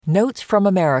Notes from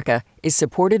America is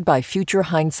supported by Future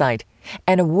Hindsight,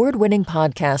 an award-winning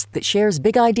podcast that shares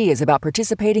big ideas about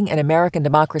participating in American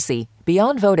democracy,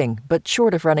 beyond voting, but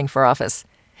short of running for office.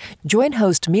 Join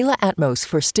host Mila Atmos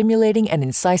for stimulating and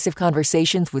incisive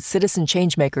conversations with citizen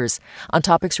changemakers on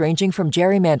topics ranging from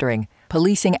gerrymandering,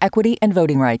 policing equity, and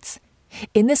voting rights.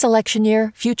 In this election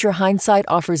year, Future Hindsight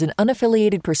offers an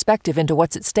unaffiliated perspective into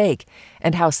what's at stake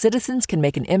and how citizens can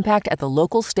make an impact at the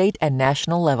local, state, and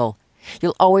national level.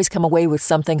 You'll always come away with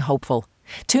something hopeful.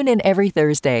 Tune in every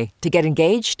Thursday to get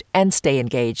engaged and stay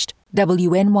engaged.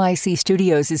 WNYC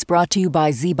Studios is brought to you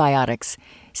by ZBiotics.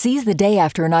 Seize the day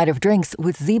after a night of drinks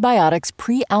with ZBiotics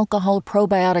pre-alcohol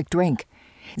probiotic drink.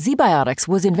 ZBiotics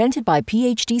was invented by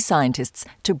PhD scientists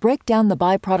to break down the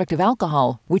byproduct of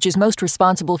alcohol, which is most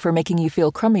responsible for making you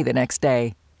feel crummy the next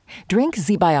day. Drink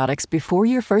ZBiotics before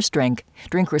your first drink,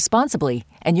 drink responsibly,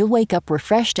 and you'll wake up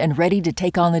refreshed and ready to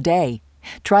take on the day.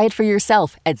 Try it for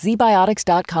yourself at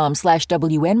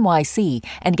zbiotics.com/WNYC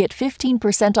and get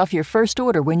 15% off your first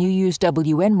order when you use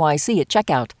WNYC at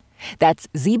checkout. That's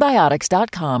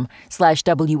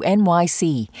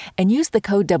zbiotics.com/WNYC and use the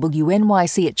code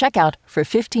WNYC at checkout for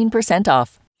 15%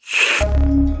 off.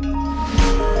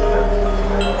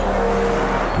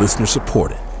 Listener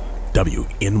supported.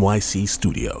 WNYC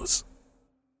Studios.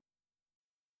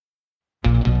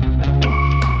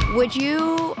 Would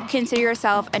you consider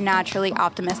yourself a naturally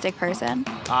optimistic person?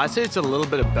 I'd say it's a little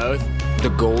bit of both. The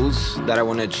goals that I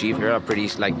want to achieve here are pretty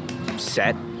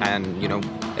set, and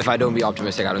if I don't be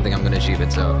optimistic, I don't think I'm going to achieve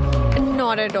it. So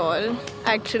not at all.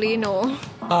 Actually, no.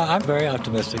 I'm very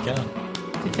optimistic, yeah.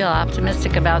 I feel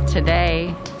optimistic about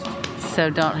today,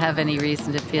 so don't have any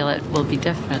reason to feel it will be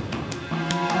different.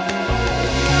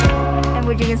 And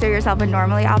would you consider yourself a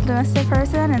normally optimistic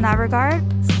person in that regard?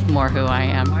 It's more who I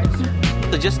am.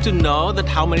 So just to know that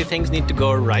how many things need to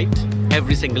go right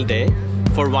every single day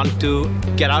for one to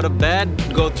get out of bed,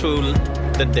 go through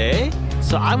the day.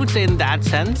 So I would say in that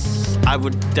sense, I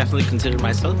would definitely consider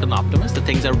myself an optimist. That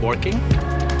things are working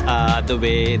the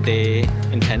way they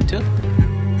intend to.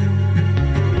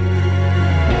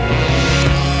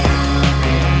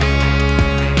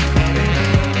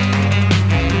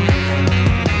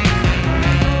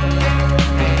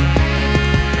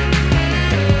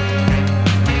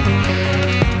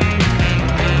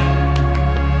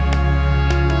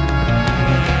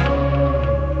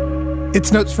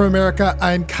 It's Notes from America.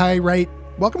 I'm Kai Wright.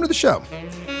 Welcome to the show.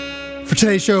 For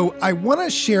today's show, I want to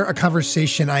share a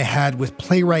conversation I had with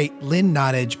playwright Lynn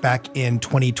Nottage back in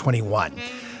 2021.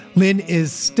 Lynn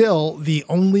is still the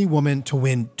only woman to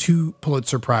win 2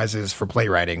 Pulitzer Prizes for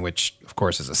playwriting, which, of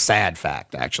course, is a sad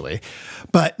fact, actually.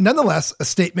 But nonetheless, a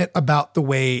statement about the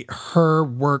way her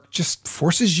work just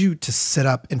forces you to sit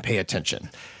up and pay attention.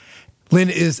 Lynn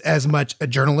is as much a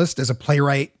journalist as a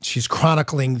playwright. She's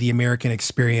chronicling the American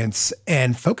experience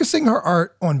and focusing her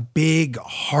art on big,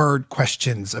 hard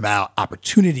questions about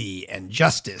opportunity and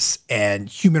justice and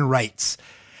human rights.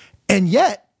 And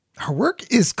yet, her work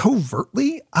is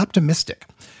covertly optimistic.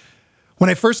 When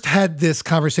I first had this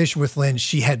conversation with Lynn,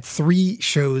 she had 3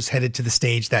 shows headed to the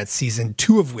stage that season,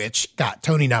 2 of which got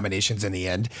Tony nominations in the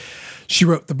end. She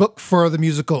wrote the book for the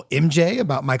musical MJ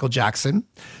about Michael Jackson.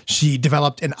 She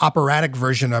developed an operatic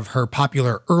version of her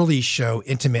popular early show,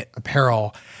 Intimate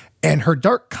Apparel. And her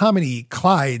dark comedy,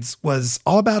 Clyde's, was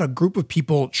all about a group of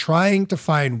people trying to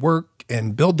find work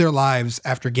and build their lives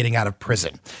after getting out of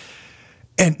prison.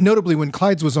 And notably, when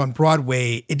Clyde's was on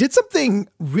Broadway, it did something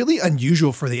really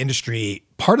unusual for the industry.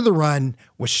 Part of the run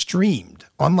was streamed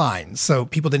online, so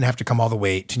people didn't have to come all the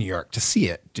way to New York to see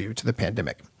it due to the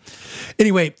pandemic.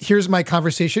 Anyway, here's my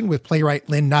conversation with playwright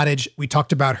Lynn Nottage. We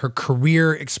talked about her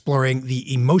career exploring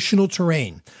the emotional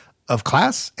terrain of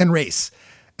class and race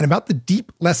and about the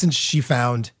deep lessons she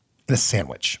found in a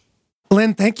sandwich.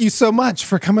 Lynn, thank you so much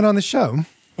for coming on the show.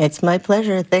 It's my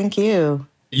pleasure. Thank you.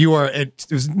 You are,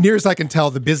 as near as I can tell,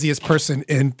 the busiest person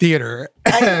in theater.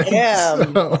 I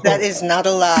am. So, that is not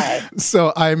a lie.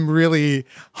 So I'm really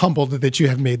humbled that you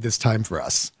have made this time for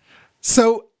us.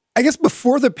 So I guess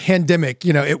before the pandemic,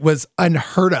 it was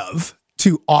unheard of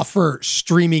to offer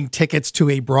streaming tickets to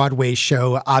a Broadway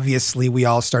show. Obviously, we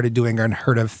all started doing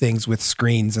unheard of things with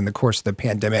screens in the course of the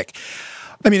pandemic.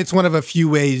 I mean, it's one of a few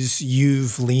ways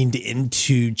you've leaned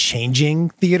into changing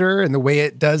theater and the way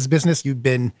it does business. You've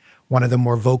been one of the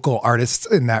more vocal artists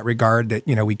in that regard, that,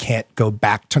 we can't go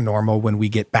back to normal when we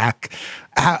get back.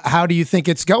 How do you think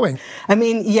it's going? I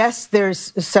mean, yes,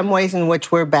 there's some ways in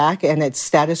which we're back and it's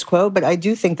status quo, but I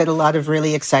do think that a lot of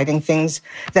really exciting things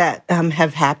that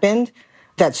have happened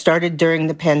that started during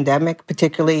the pandemic,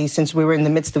 particularly since we were in the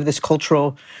midst of this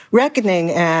cultural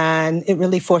reckoning, and it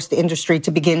really forced the industry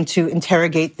to begin to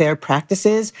interrogate their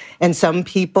practices. And some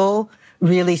people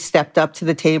really stepped up to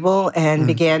the table and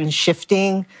began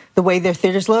shifting the way their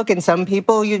theaters look. And some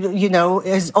people, you know,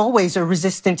 as always, are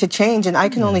resistant to change. And I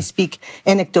can only speak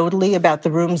anecdotally about the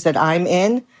rooms that I'm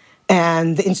in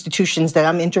and the institutions that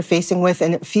I'm interfacing with,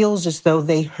 and it feels as though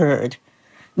they heard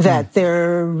that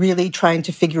they're really trying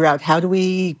to figure out, how do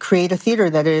we create a theater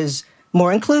that is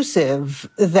more inclusive,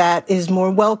 that is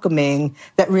more welcoming,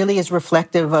 that really is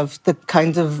reflective of the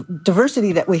kinds of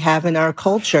diversity that we have in our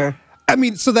culture. I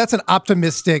mean, so that's an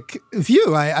optimistic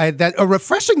view. That a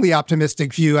refreshingly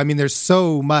optimistic view. I mean, there's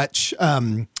so much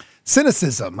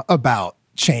cynicism about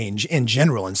change in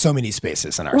general in so many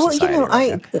spaces in our society. Well,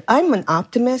 you know, I'm an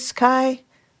optimist, Kai.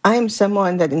 I am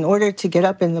someone that in order to get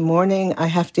up in the morning, I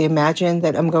have to imagine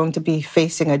that I'm going to be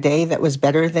facing a day that was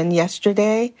better than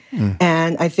yesterday.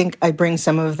 And I think I bring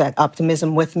some of that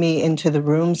optimism with me into the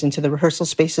rooms, into the rehearsal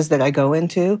spaces that I go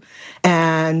into.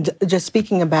 And just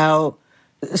speaking about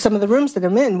some of the rooms that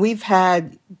I'm in, we've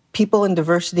had people in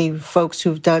diversity, folks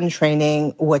who've done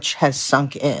training, which has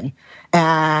sunk in.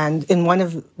 And in one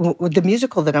of the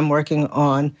musical that I'm working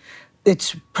on,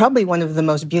 it's probably one of the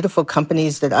most beautiful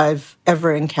companies that I've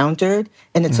ever encountered.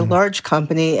 And it's a large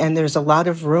company, and there's a lot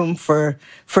of room for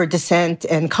dissent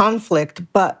and conflict.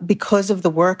 But because of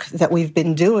the work that we've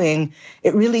been doing,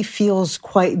 it really feels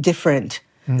quite different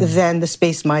than the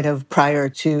space might have prior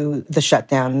to the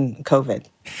shutdown COVID.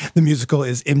 The musical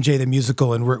is MJ the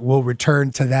Musical, and we'll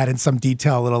return to that in some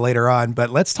detail a little later on. But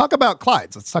let's talk about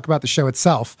Clyde's. Let's talk about the show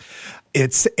itself.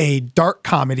 It's a dark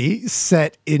comedy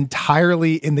set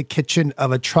entirely in the kitchen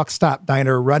of a truck stop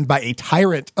diner run by a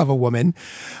tyrant of a woman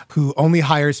who only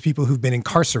hires people who've been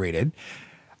incarcerated.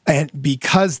 And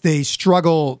because they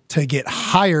struggle to get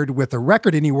hired with a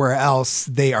record anywhere else,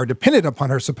 they are dependent upon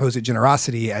her supposed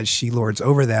generosity as she lords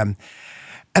over them.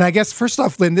 And I guess, first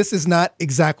off, Lynn, this is not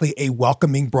exactly a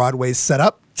welcoming Broadway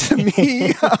setup to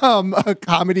me. A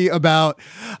comedy about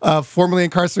formerly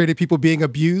incarcerated people being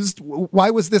abused. Why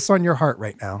was this on your heart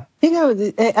right now? You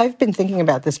know, I've been thinking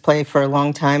about this play for a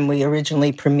long time. We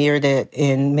originally premiered it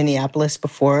in Minneapolis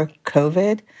before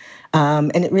COVID.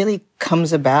 And it really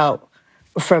comes about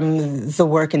from the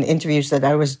work and interviews that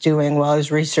I was doing while I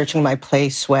was researching my play,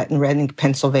 Sweat, in Reading,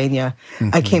 Pennsylvania.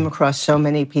 I came across so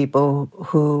many people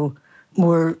who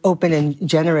were open and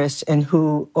generous and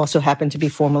who also happened to be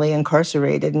formerly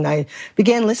incarcerated. And I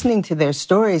began listening to their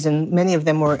stories, and many of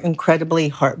them were incredibly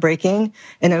heartbreaking.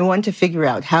 And I wanted to figure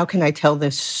out, how can I tell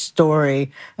this story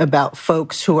about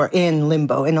folks who are in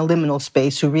limbo, in a liminal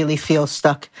space, who really feel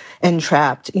stuck and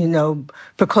trapped, you know,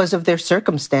 because of their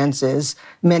circumstances.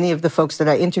 Many of the folks that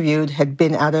I interviewed had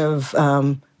been out of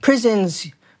prisons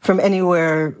from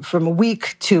anywhere from a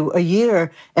week to a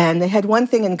year. And they had one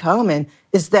thing in common,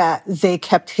 is that they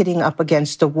kept hitting up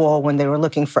against a wall when they were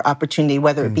looking for opportunity,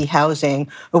 whether it be housing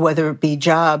or whether it be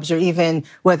jobs or even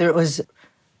whether it was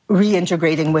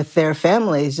reintegrating with their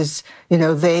families. Is, you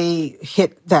know, they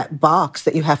hit that box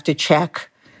that you have to check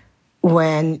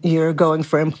when you're going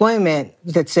for employment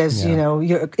that says, you know,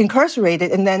 you're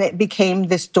incarcerated. And then it became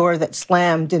this door that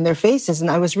slammed in their faces. And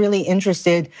I was really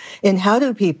interested in, how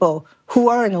do people who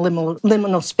are in a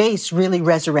liminal space really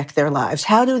resurrect their lives?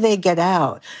 How do they get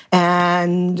out?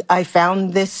 And I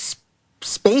found this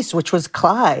space, which was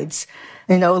Clyde's,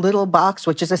 you know, a little box,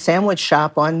 which is a sandwich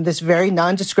shop on this very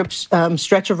nondescript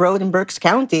stretch of road in Berks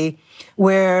County,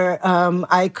 where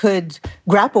I could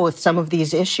grapple with some of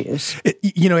these issues.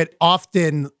 It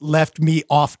often left me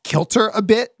off kilter a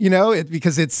bit,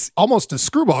 because it's almost a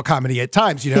screwball comedy at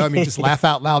times, I mean, just laugh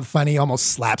out loud, funny, almost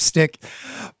slapstick.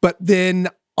 But then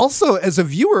also as a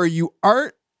viewer, you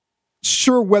aren't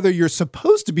sure whether you're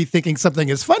supposed to be thinking something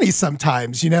is funny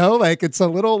sometimes, like it's a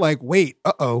little like, wait,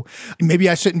 maybe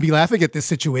I shouldn't be laughing at this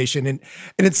situation. And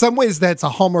in some ways that's a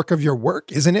hallmark of your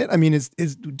work, isn't it? I mean,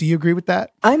 do you agree with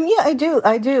that? Yeah,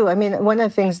 I do. I mean, one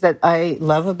of the things that I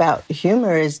love about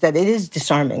humor is that it is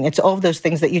disarming. It's all of those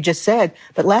things that you just said,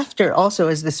 but laughter also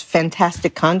is this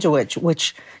fantastic conduit,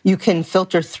 which you can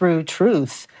filter through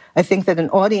truth. I think that an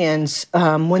audience,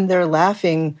 when they're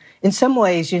laughing, in some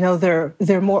ways,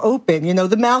 they're more open.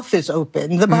 The mouth is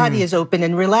open, the body is open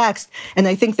and relaxed. And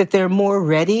I think that they're more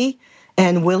ready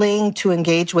and willing to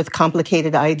engage with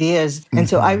complicated ideas. And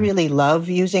so I really love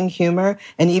using humor.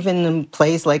 And even in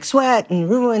plays like Sweat and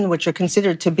Ruin, which are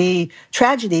considered to be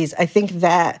tragedies, I think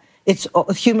that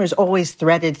humor is always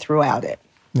threaded throughout it.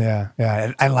 Yeah.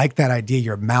 I like that idea.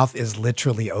 Your mouth is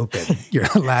literally open. You're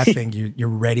laughing. You're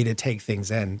ready to take things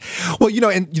in. Well,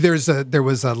 and there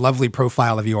was a lovely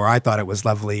profile of you, or I thought it was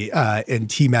lovely, in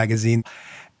T Magazine.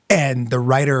 And the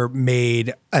writer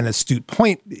made an astute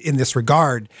point in this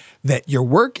regard that your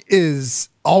work is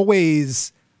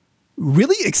always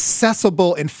really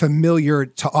accessible and familiar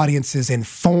to audiences in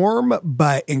form,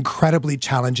 but incredibly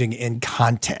challenging in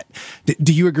content.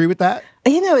 Do you agree with that?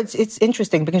 It's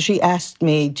interesting because she asked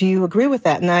me, do you agree with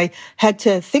that? And I had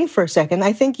to think for a second.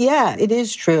 I think, yeah, it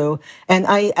is true. And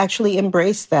I actually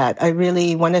embrace that.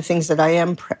 One of the things that I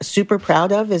am super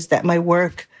proud of is that my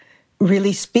work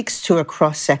really speaks to a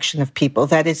cross-section of people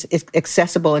that is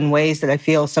accessible in ways that I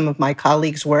feel some of my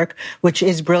colleagues' work, which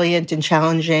is brilliant and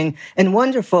challenging and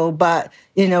wonderful, but,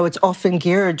 it's often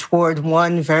geared toward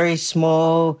one very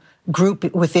small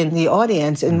group within the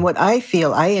audience. And what I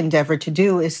feel I endeavor to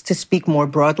do is to speak more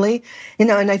broadly,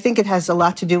 and I think it has a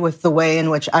lot to do with the way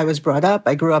in which I was brought up.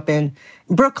 I grew up in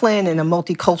Brooklyn in a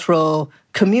multicultural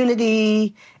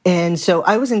community. And so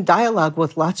I was in dialogue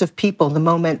with lots of people the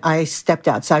moment I stepped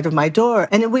outside of my door.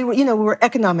 And we were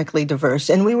economically diverse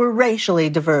and we were racially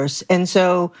diverse. And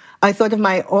so I thought of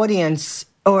my audience,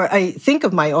 or I think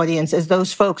of my audience as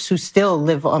those folks who still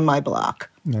live on my block.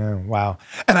 Oh, wow.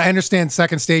 And I understand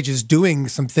Second Stage is doing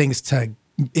some things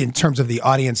in terms of the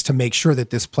audience to make sure that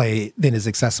this play then is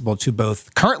accessible to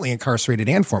both currently incarcerated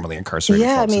and formerly incarcerated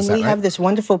folks. Yeah, we have this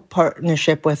wonderful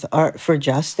partnership with Art for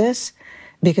Justice,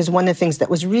 because one of the things that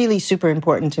was really super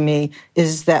important to me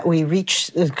is that we reach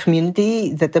the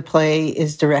community that the play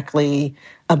is directly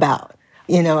about.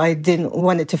 I didn't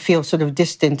want it to feel sort of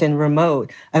distant and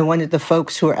remote. I wanted the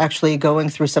folks who are actually going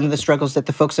through some of the struggles that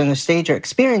the folks on the stage are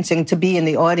experiencing to be in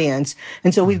the audience.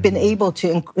 And so we've been able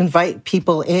to invite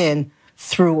people in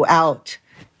throughout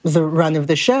the run of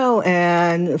the show,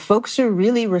 and folks are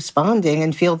really responding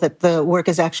and feel that the work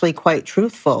is actually quite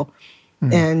truthful.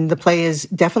 And the play is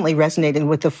definitely resonating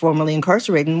with the formerly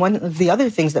incarcerated. And one of the other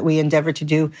things that we endeavor to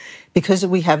do, because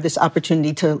we have this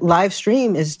opportunity to live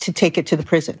stream, is to take it to the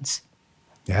prisons.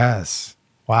 Yes.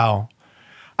 Wow.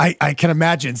 I can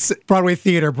imagine Broadway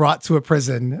theater brought to a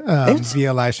prison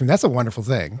via live stream. That's a wonderful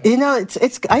thing.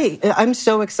 I'm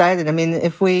so excited.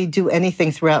 If we do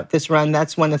anything throughout this run,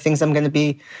 that's one of the things I'm going to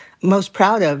be most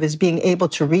proud of, is being able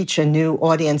to reach a new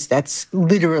audience that's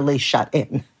literally shut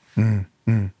in.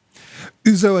 Mm-hmm.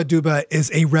 Uzo Aduba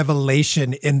is a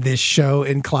revelation in this show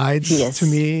in Clyde's to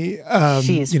me.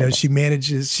 She's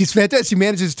fantastic. She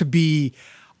manages to be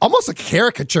almost a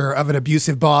caricature of an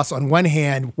abusive boss on one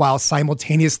hand, while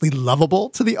simultaneously lovable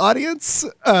to the audience,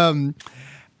 and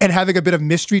having a bit of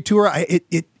mystery to her.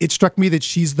 It struck me that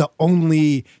she's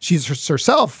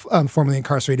herself formerly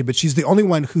incarcerated, but she's the only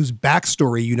one whose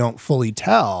backstory you don't fully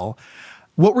tell.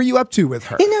 What were you up to with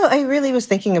her? I really was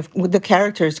thinking of the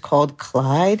character is called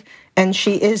Clyde, and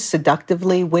she is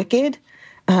seductively wicked,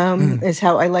 is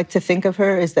how I like to think of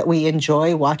her, is that we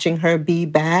enjoy watching her be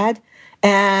bad.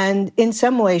 And in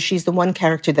some ways, she's the one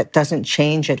character that doesn't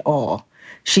change at all.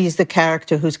 She's the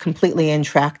character who's completely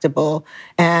intractable.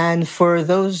 And for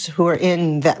those who are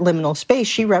in that liminal space,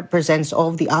 she represents all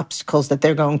of the obstacles that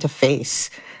they're going to face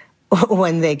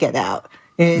when they get out.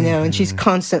 And she's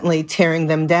constantly tearing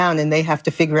them down, and they have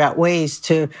to figure out ways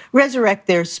to resurrect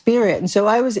their spirit. And so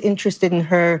I was interested in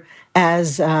her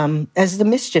as the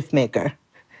mischief maker,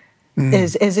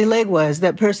 as Elegua, as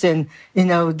that person,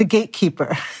 the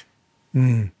gatekeeper.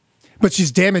 But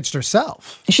she's damaged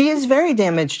herself. She is very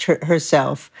damaged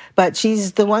herself, but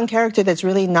she's the one character that's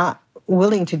really not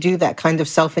willing to do that kind of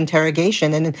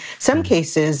self-interrogation. And in some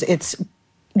cases, it's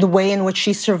the way in which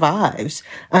she survives.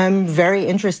 I'm very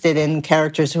interested in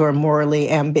characters who are morally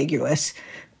ambiguous.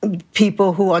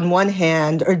 People who, on one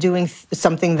hand, are doing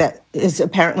something that is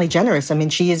apparently generous.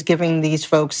 She is giving these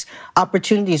folks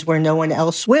opportunities where no one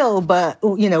else will, but,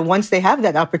 once they have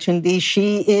that opportunity,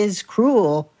 she is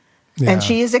cruel, and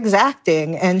she is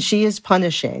exacting, and she is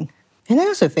punishing. And I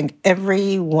also think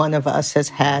every one of us has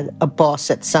had a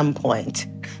boss at some point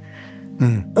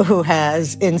who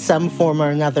has, in some form or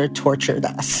another, tortured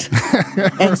us.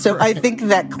 And so I think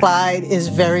that Clyde is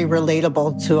very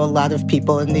relatable to a lot of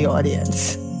people in the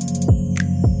audience.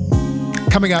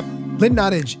 Coming up, Lynn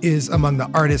Nottage is among the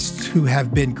artists who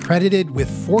have been credited with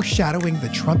foreshadowing the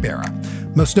Trump era,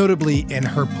 most notably in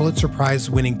her Pulitzer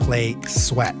Prize-winning play,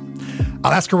 Sweat.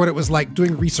 I'll ask her what it was like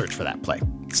doing research for that play.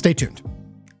 Stay tuned.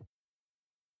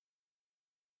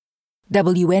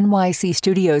 WNYC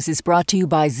Studios is brought to you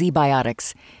by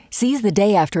ZBiotics. Seize the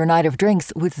day after a night of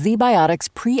drinks with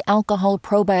ZBiotics pre-alcohol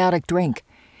probiotic drink.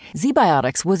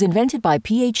 ZBiotics was invented by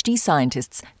PhD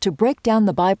scientists to break down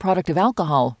the byproduct of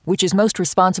alcohol, which is most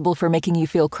responsible for making you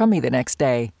feel crummy the next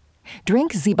day.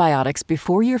 Drink ZBiotics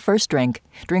before your first drink,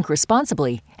 drink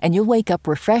responsibly, and you'll wake up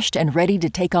refreshed and ready to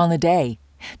take on the day.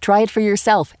 Try it for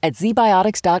yourself at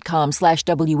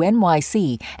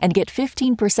zbiotics.com/WNYC and get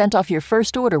 15% off your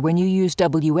first order when you use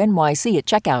WNYC at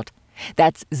checkout.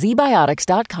 That's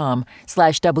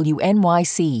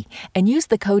zbiotics.com/WNYC and use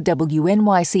the code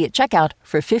WNYC at checkout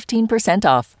for 15%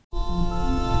 off.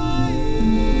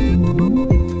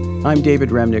 I'm David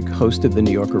Remnick, host of the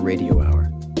New Yorker Radio Hour.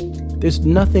 There's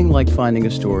nothing like finding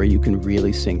a story you can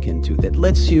really sink into that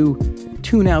lets you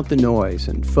tune out the noise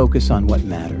and focus on what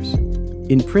matters.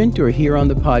 In print or here on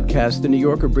the podcast, The New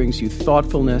Yorker brings you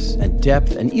thoughtfulness and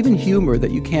depth and even humor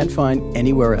that you can't find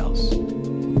anywhere else.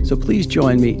 So please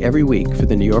join me every week for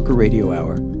the New Yorker Radio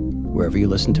Hour, wherever you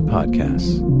listen to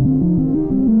podcasts.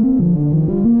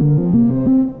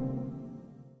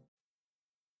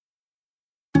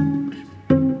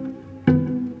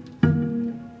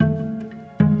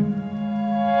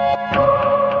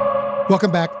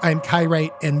 Welcome back. I'm Kai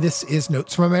Wright, and this is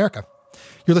Notes from America.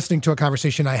 You're listening to a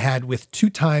conversation I had with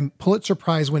two-time Pulitzer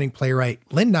Prize-winning playwright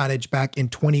Lynn Nottage back in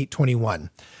 2021.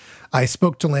 I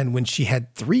spoke to Lynn when she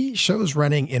had 3 shows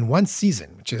running in one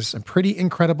season, which is a pretty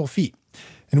incredible feat.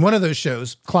 In one of those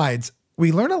shows, Clyde's,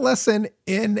 we learn a lesson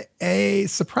in a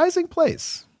surprising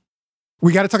place.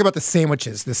 We got to talk about the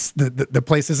sandwiches. The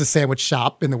place is a sandwich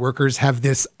shop, and the workers have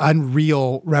this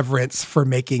unreal reverence for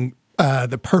making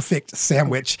the perfect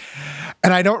sandwich.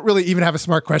 And I don't really even have a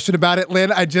smart question about it,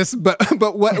 Lynn.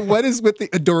 But what is with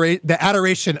the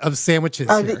adoration of sandwiches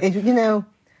here?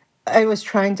 I was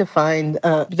trying to find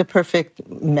the perfect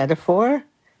metaphor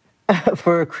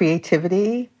for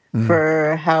creativity,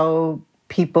 for how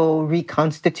people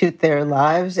reconstitute their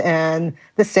lives. And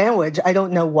the sandwich, I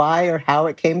don't know why or how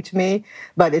it came to me,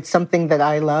 but it's something that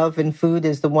I love. And food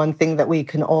is the one thing that we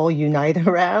can all unite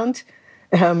around,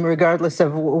 regardless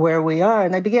of where we are.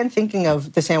 And I began thinking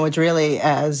of the sandwich really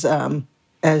as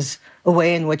a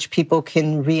way in which people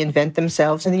can reinvent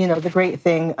themselves. And, the great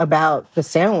thing about the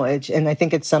sandwich, and I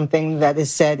think it's something that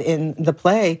is said in the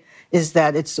play, is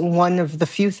that it's one of the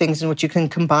few things in which you can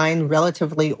combine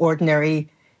relatively ordinary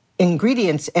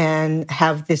ingredients and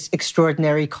have this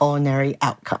extraordinary culinary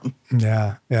outcome.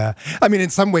 Yeah. I mean,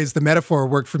 in some ways, the metaphor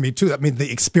worked for me, too. I mean,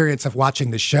 the experience of watching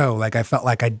the show, I felt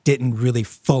like I didn't really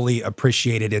fully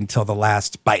appreciate it until the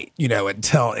last bite,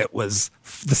 until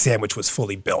the sandwich was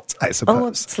fully built, I suppose. Oh,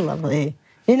 it's lovely.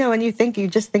 And you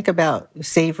just think about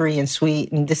savory and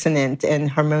sweet and dissonant and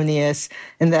harmonious,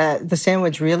 and that the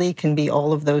sandwich really can be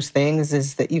all of those things,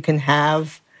 is that you can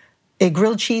have a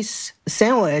grilled cheese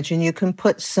sandwich and you can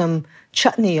put some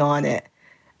chutney on it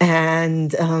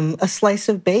and a slice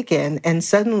of bacon, and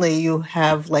suddenly you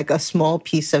have a small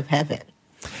piece of heaven.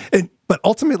 But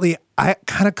ultimately, I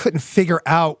kind of couldn't figure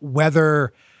out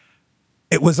whether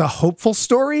it was a hopeful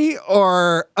story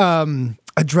or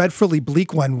a dreadfully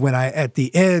bleak one at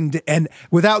the end. And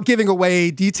without giving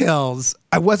away details,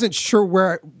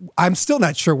 I'm still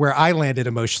not sure where I landed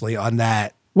emotionally on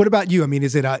that. What about you? I mean,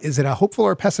 is it a hopeful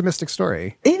or pessimistic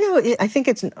story? I think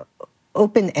it's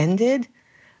open-ended.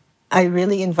 I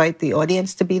really invite the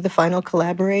audience to be the final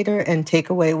collaborator and take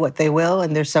away what they will.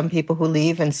 And there's some people who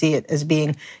leave and see it as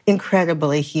being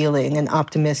incredibly healing and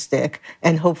optimistic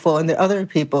and hopeful. And there are other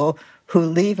people who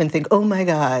leave and think, oh my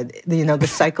God, the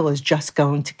cycle is just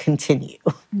going to continue.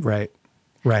 Right.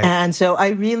 And so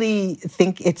I really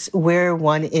think it's where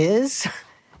one is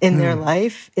in their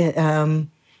life.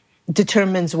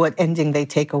 Determines what ending they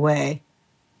take away.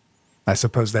 I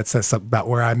suppose that says something about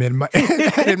where I'm in my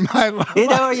life.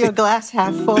 Are you a glass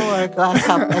half full or a glass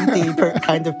half empty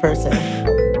kind of person?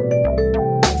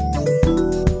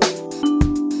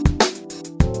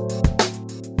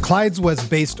 Clyde's was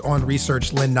based on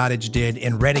research Lynn Nottage did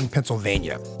in Reading,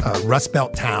 Pennsylvania, a Rust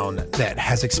Belt town that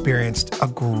has experienced a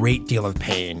great deal of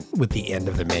pain with the end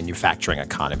of the manufacturing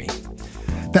economy.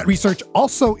 That research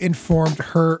also informed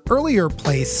her earlier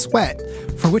play, Sweat,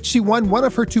 for which she won one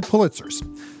of her 2 Pulitzers.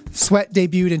 Sweat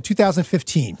debuted in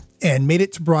 2015 and made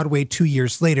it to Broadway 2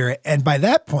 years later, and by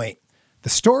that point, the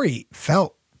story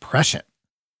felt prescient.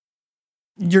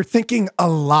 You're thinking a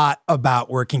lot about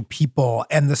working people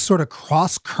and the sort of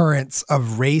cross currents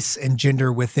of race and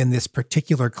gender within this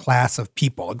particular class of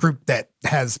people, a group that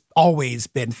has always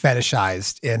been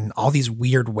fetishized in all these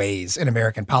weird ways in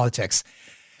American politics.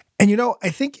 And, I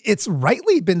think it's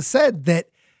rightly been said that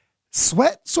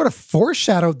Sweat sort of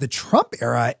foreshadowed the Trump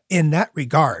era in that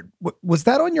regard. Was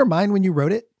that on your mind when you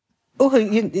wrote it? Oh,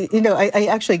 I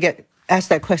actually get asked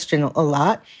that question a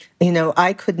lot.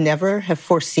 I could never have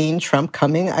foreseen Trump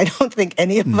coming. I don't think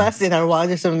any of us in our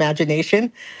wildest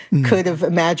imagination could have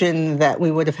imagined that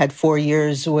we would have had 4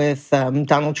 years with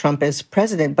Donald Trump as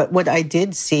president. But what I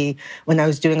did see when I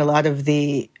was doing a lot of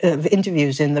the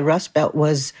interviews in the Rust Belt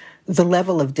was the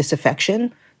level of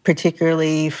disaffection,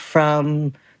 particularly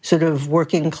from sort of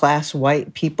working class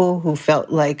white people who felt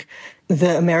like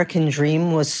the American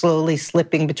dream was slowly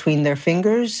slipping between their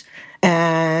fingers.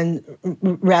 And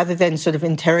rather than sort of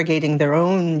interrogating their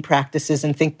own practices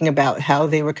and thinking about how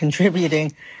they were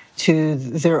contributing to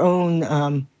their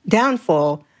own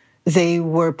downfall, they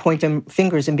were pointing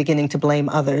fingers and beginning to blame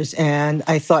others. And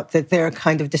I thought that their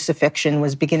kind of disaffection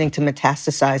was beginning to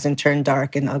metastasize and turn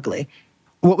dark and ugly.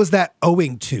 What was that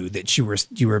owing to that you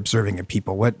were observing in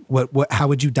people? How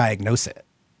would you diagnose it?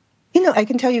 I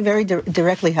can tell you very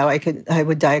directly how I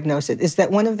would diagnose it, is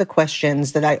that one of the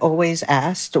questions that I always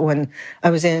asked when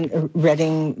I was in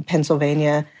Reading,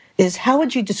 Pennsylvania, is how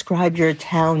would you describe your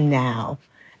town now?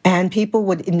 And people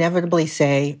would inevitably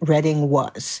say Reading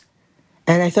was.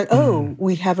 And I thought,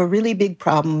 we have a really big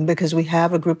problem because we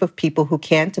have a group of people who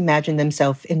can't imagine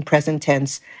themselves in present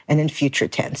tense and in future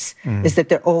tense, is that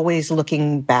they're always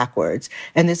looking backwards.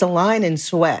 And there's a line in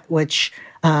Sweat, which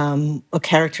a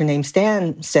character named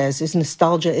Stan says, is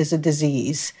nostalgia is a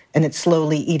disease, and it's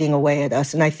slowly eating away at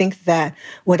us. And I think that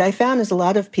what I found is a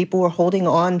lot of people were holding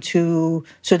on to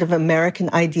sort of American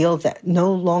ideal that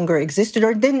no longer existed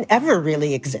or didn't ever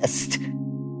really exist.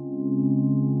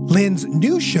 Lynn's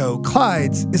new show,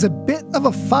 Clydes, is a bit of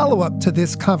a follow-up to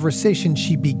this conversation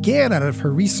she began out of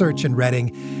her research in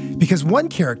Reading, because one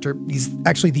character, he's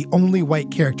actually the only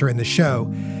white character in the show,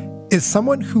 is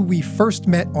someone who we first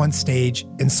met on stage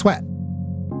in Sweat.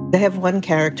 They have one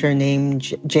character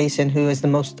named Jason who is the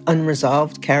most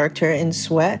unresolved character in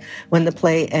Sweat when the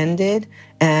play ended,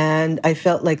 and I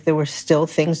felt like there were still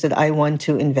things that I wanted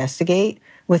to investigate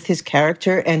with his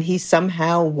character, and he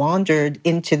somehow wandered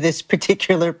into this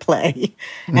particular play,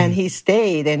 and he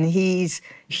stayed, and he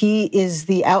is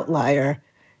the outlier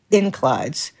in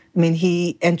Clydes. I mean,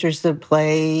 he enters the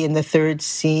play in the third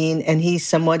scene, and he's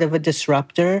somewhat of a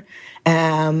disruptor.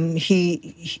 In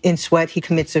Sweat, he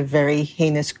commits a very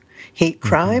heinous hate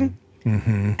crime,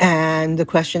 and the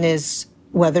question is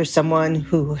whether someone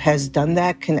who has done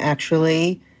that can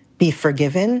actually be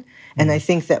forgiven. And I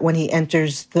think that when he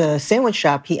enters the sandwich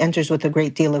shop, he enters with a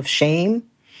great deal of shame.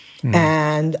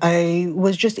 And I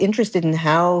was just interested in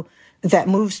how that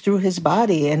moves through his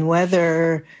body and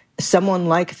whether someone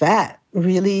like that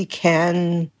really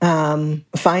can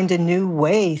find a new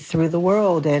way through the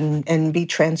world and be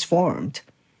transformed.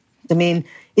 I mean,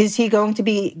 is he going to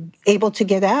be able to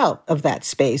get out of that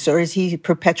space, or is he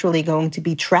perpetually going to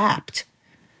be trapped?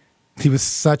 He was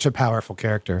such a powerful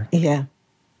character. Yeah.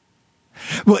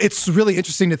 Well, it's really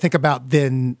interesting to think about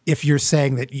then if you're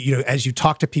saying that, as you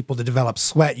talk to people to develop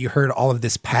Sweat, you heard all of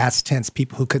this past tense,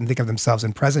 people who couldn't think of themselves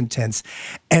in present tense.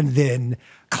 And then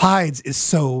Clydes is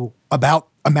so about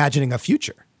imagining a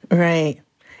future. Right.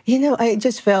 I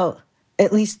just felt,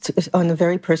 at least on a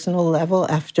very personal level,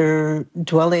 after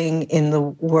dwelling in the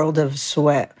world of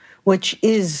Sweat, which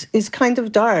is kind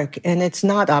of dark and it's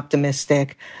not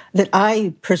optimistic, that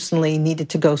I personally needed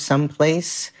to go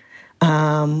someplace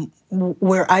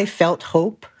where I felt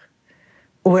hope,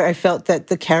 where I felt that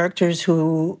the characters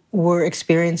who were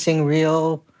experiencing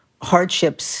real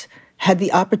hardships had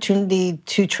the opportunity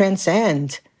to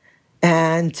transcend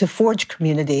and to forge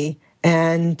community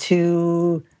and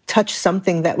to touch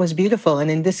something that was beautiful.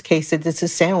 And in this case, it's a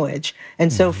sandwich.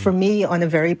 And so for me, on a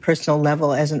very personal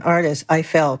level as an artist, I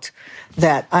felt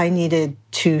that I needed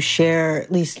to share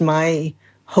at least my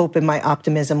hope and my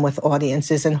optimism with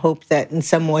audiences, and hope that in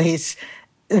some ways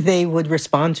they would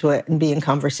respond to it and be in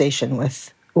conversation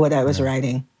with what I was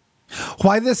writing.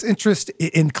 Why this interest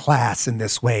in class in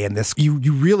this way? And this, you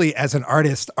really, as an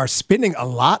artist, are spending a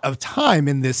lot of time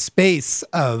in this space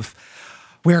of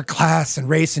where class and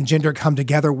race and gender come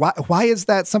together. Why is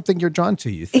that something you're drawn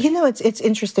to, you think? It's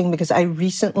interesting because I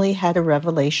recently had a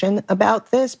revelation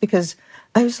about this, because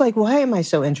I was like, why am I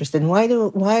so interested? And why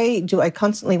do I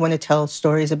constantly want to tell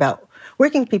stories about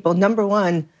working people? Number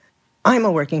one, I'm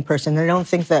a working person. I don't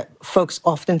think that folks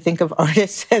often think of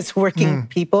artists as working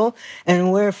people.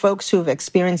 And we're folks who have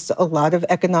experienced a lot of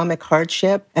economic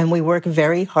hardship, and we work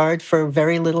very hard for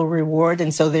very little reward.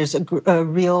 And so there's a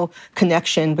real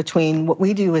connection between what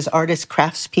we do as artists,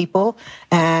 craftspeople,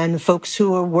 and folks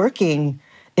who are working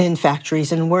in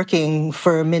factories and working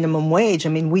for a minimum wage. I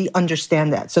mean, we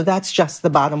understand that. So that's just the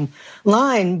bottom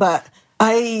line. But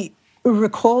I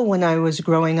recall when I was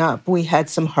growing up, we had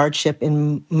some hardship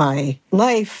in my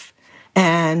life,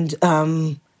 and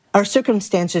our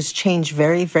circumstances changed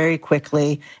very, very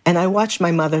quickly. And I watched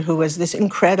my mother, who was this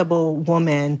incredible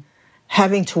woman,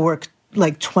 having to work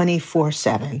like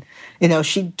 24/7.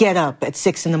 She'd get up at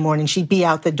 6 a.m, she'd be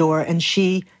out the door, and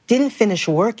she didn't finish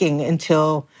working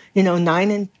until,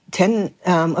 9 and 10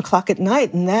 o'clock at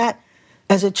night. And that,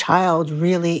 as a child,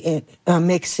 really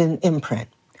makes an imprint.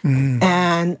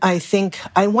 And I think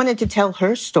I wanted to tell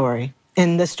her story,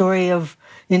 and the story of,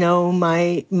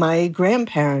 my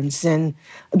grandparents and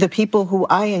the people who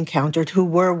I encountered who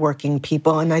were working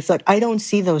people. And I thought, I don't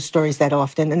see those stories that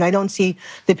often. And I don't see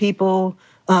the people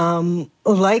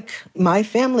like my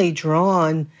family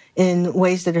drawn in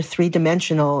ways that are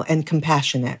three-dimensional and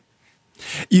compassionate.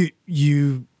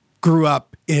 You grew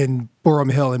up in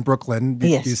Boerum Hill in Brooklyn.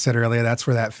 Yes. You said earlier that's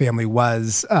where that family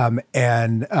was.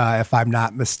 And if I'm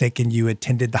not mistaken, you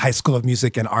attended the High School of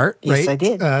Music and Art, right? Yes, I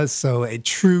did. So a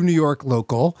true New York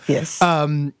local. Yes.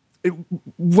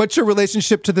 What's your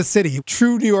relationship to the city?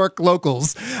 True New York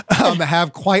locals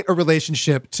have quite a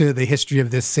relationship to the history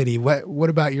of this city. What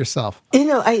about yourself?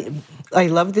 I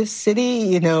love this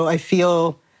city. I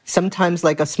feel sometimes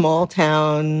like a small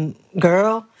town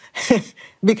girl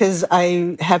because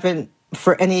I haven't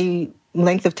for any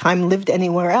length of time lived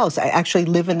anywhere else. I actually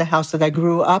live in the house that I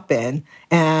grew up in.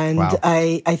 And wow.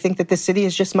 I think that the city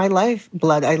is just my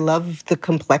lifeblood. I love the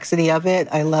complexity of it.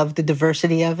 I love the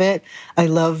diversity of it. I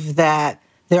love that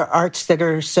there are arts that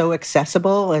are so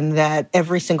accessible, and that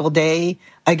every single day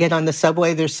I get on the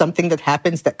subway, there's something that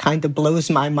happens that kind of blows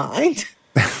my mind.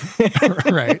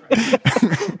 Right.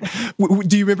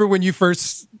 Do you remember when you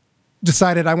first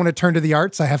decided, I want to turn to the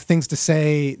arts? I have things to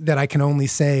say that I can only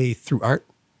say through art?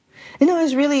 I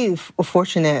was really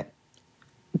fortunate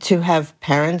to have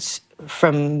parents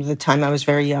from the time I was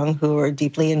very young who were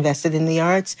deeply invested in the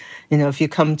arts. If you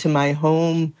come to my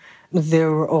home,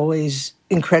 there were always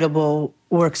incredible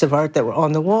works of art that were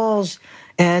on the walls.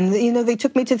 And, they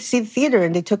took me to see the theater,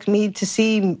 and they took me to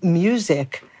see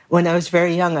music when I was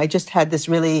very young. I just had this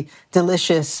really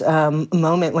delicious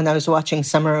moment when I was watching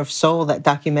Summer of Soul, that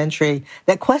documentary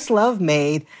that Questlove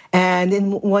made. And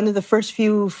in one of the first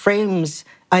few frames,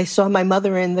 I saw my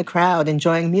mother in the crowd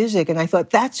enjoying music, and I thought,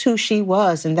 that's who she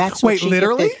was, and that's what she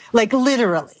literally? Did. Like,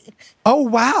 literally. Oh,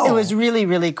 wow. It was really,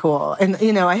 really cool. And,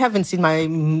 I haven't seen my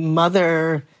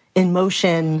mother in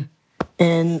motion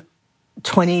in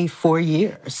 24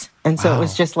 years. And so It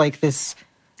was just like this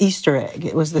Easter egg.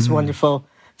 It was this wonderful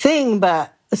thing,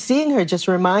 but seeing her just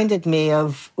reminded me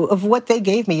of what they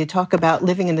gave me. You talk about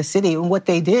living in the city, and what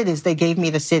they did is they gave me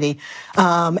the city.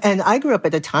 And I grew up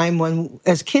at a time when,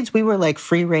 as kids, we were like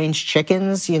free-range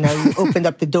chickens. You opened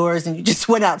up the doors and you just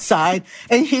went outside,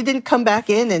 and you didn't come back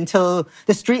in until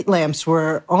the street lamps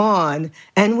were on.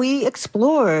 And we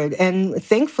explored, and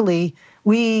thankfully,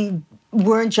 we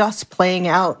weren't just playing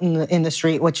out in the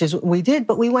street, which is what we did,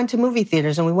 but we went to movie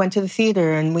theaters, and we went to the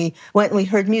theater, and we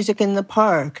heard music in the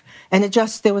park. And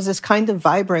there was this kind of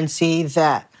vibrancy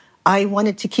that I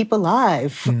wanted to keep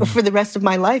alive for the rest of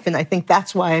my life. And I think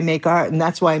that's why I make art, and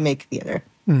that's why I make theater.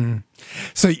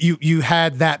 So you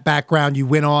had that background. You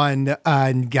went on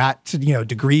and got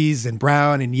degrees in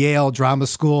Brown and Yale Drama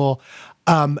School.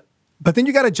 But then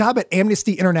you got a job at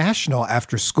Amnesty International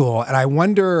after school. And I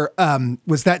wonder,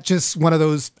 was that just one of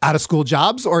those out-of-school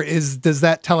jobs, or does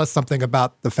that tell us something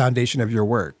about the foundation of your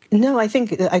work? No, I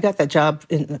think I got that job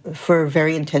for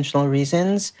very intentional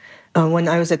reasons. When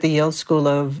I was at the Yale School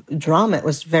of Drama, it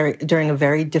was during a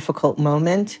very difficult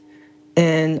moment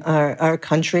in our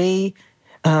country.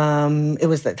 It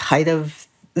was the height of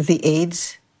the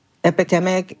AIDS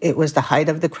epidemic. It was the height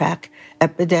of the crack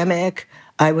epidemic.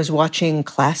 I was watching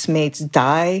classmates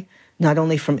die, not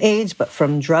only from AIDS, but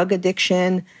from drug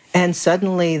addiction. And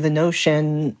suddenly the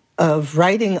notion of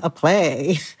writing a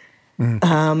play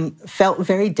felt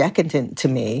very decadent to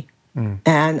me.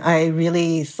 And I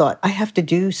really thought, I have to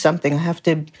do something. I have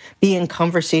to be in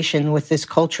conversation with this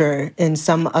culture in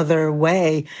some other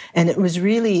way. And it was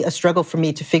really a struggle for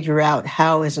me to figure out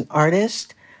how, as an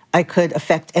artist, I could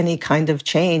affect any kind of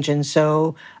change. And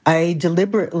so I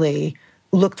deliberately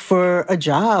looked for a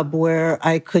job where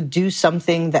I could do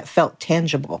something that felt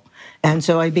tangible. And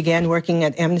so I began working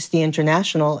at Amnesty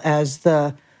International as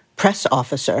the press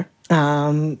officer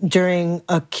during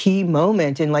a key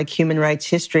moment in human rights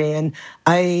history. And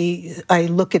I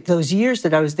look at those years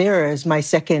that I was there as my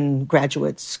second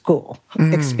graduate school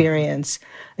experience.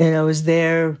 And I was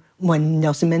there when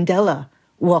Nelson Mandela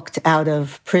walked out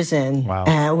of prison,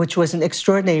 which was an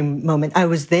extraordinary moment. I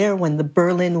was there when the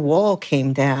Berlin Wall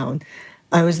came down.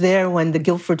 I was there when the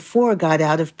Guilford Four got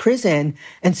out of prison.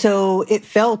 And so it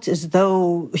felt as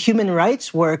though human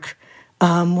rights work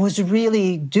was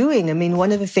really doing. I mean,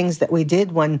 one of the things that we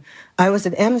did when I was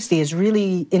at Amnesty is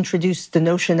really introduce the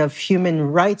notion of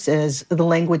human rights as the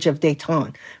language of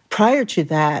détente. Prior to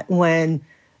that, when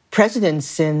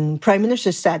presidents and prime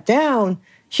ministers sat down,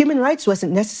 human rights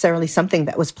wasn't necessarily something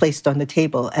that was placed on the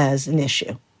table as an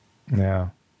issue. Yeah.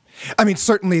 I mean,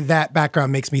 certainly that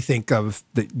background makes me think of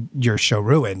your show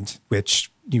Ruined, which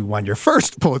you won your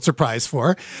first Pulitzer Prize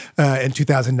for in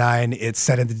 2009. It's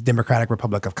set in the Democratic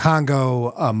Republic of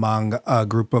Congo among a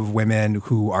group of women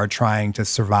who are trying to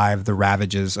survive the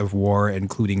ravages of war,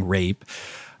 including rape.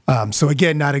 So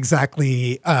again, not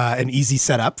exactly an easy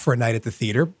setup for a night at the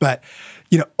theater, but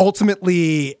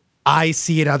ultimately, I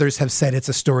see it. Others have said it's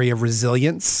a story of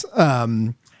resilience.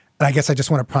 And I guess I just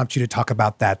want to prompt you to talk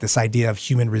about that, this idea of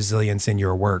human resilience in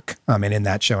your work and in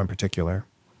that show in particular.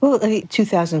 Well,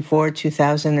 2004,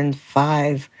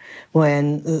 2005,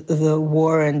 when the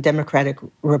war in Democratic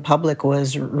Republic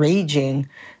was raging,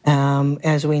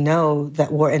 as we know,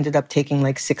 that war ended up taking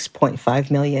like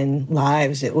 6.5 million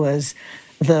lives. It was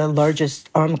the largest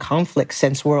armed conflict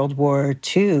since World War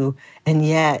II, and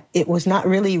yet it was not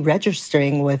really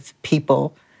registering with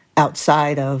people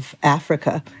outside of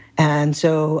Africa. And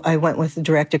so I went with the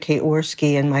director, Kate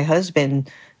Worski, and my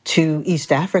husband to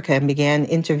East Africa and began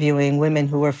interviewing women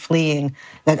who were fleeing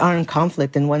that armed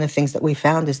conflict. And one of the things that we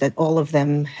found is that all of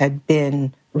them had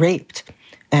been raped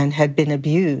and had been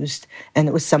abused. And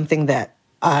it was something that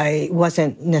I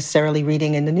wasn't necessarily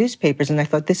reading in the newspapers, and I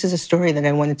thought, this is a story that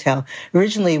I want to tell.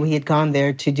 Originally, we had gone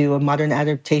there to do a modern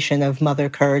adaptation of Mother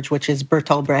Courage, which is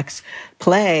Bertolt Brecht's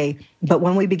play. But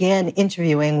when we began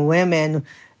interviewing women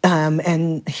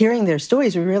and hearing their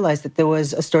stories, we realized that there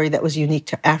was a story that was unique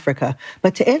to Africa.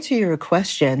 But to answer your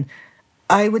question,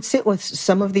 I would sit with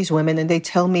some of these women, and they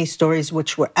tell me stories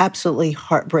which were absolutely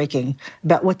heartbreaking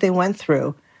about what they went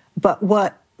through. But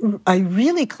what I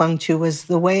really clung to was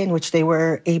the way in which they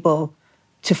were able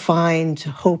to find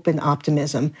hope and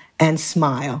optimism and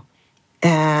smile.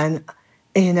 And,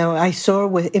 I saw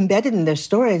embedded in their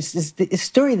stories is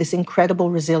this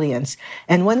incredible resilience.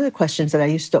 And one of the questions that I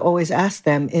used to always ask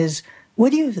them is,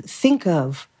 what do you think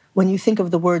of when you think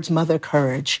of the words Mother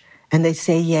Courage? And they'd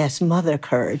say, yes, Mother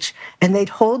Courage. And they'd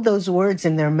hold those words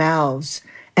in their mouths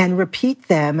and repeat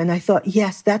them. And I thought,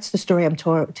 yes, that's the story I'm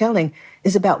telling,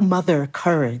 is about Mother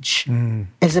Courage,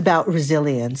 is about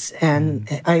resilience. And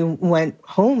I went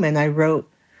home and I wrote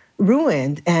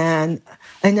Ruined. And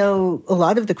I know a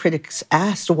lot of the critics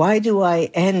asked, why do I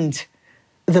end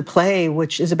the play,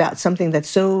 which is about something that's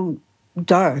so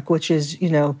dark, which is,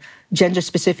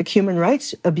 gender-specific human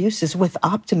rights abuses, with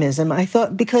optimism? I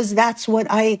thought, because that's what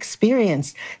I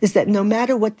experienced, is that no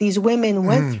matter what these women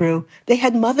went through, they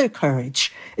had Mother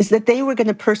Courage, is that they were going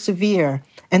to persevere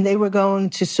and they were going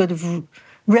to sort of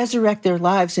resurrect their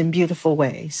lives in beautiful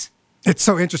ways. It's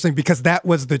so interesting because that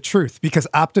was the truth, because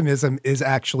optimism is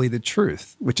actually the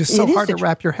truth, which is so hard to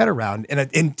wrap your head around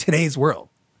in today's world.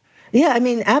 Yeah, I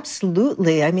mean,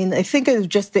 absolutely. I mean, I think of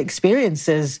just the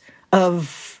experiences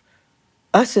of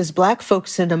us as Black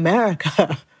folks in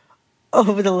America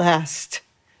over the last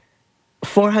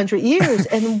 400 years.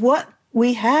 And what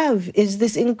we have is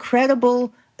this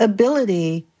incredible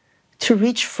ability to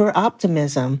reach for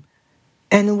optimism.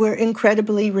 And we're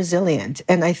incredibly resilient.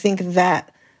 And I think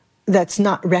that's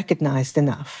not recognized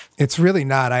enough. It's really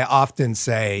not. I often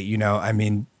say,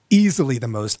 easily the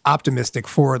most optimistic,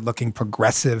 forward-looking,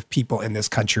 progressive people in this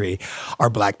country are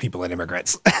Black people and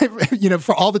immigrants.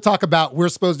 For all the talk about we're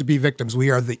supposed to be victims,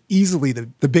 we are easily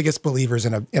the biggest believers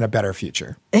in a better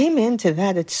future. Amen to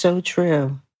that. It's so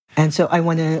true. And so I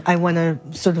want to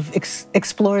sort of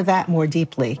explore that more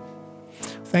deeply.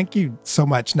 Thank you so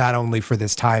much, not only for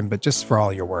this time, but just for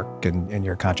all your work and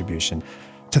your contribution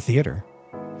to theater.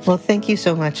 Well, thank you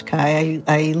so much, Kai.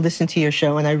 I listen to your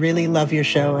show, and I really love your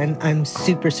show, and I'm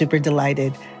super, super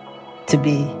delighted to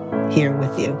be here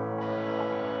with you.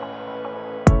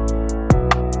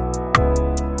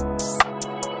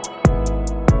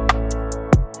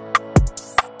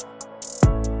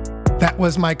 That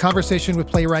was my conversation with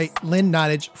playwright Lynn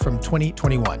Nottage from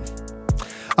 2021.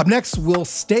 Up next, we'll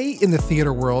stay in the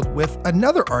theater world with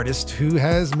another artist who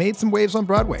has made some waves on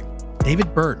Broadway,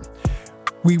 David Byrne.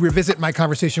 We revisit my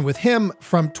conversation with him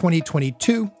from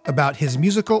 2022 about his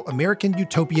musical American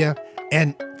Utopia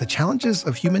and the challenges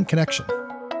of human connection.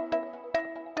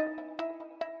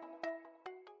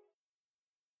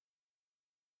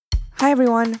 Hi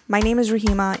everyone, my name is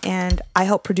Rahima and I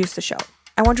help produce the show.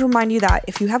 I want to remind you that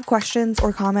if you have questions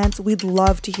or comments, we'd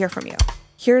love to hear from you.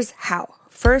 Here's how.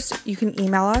 First, you can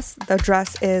email us. The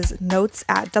address is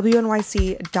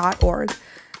notes@wnyc.org.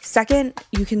 Second,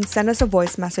 you can send us a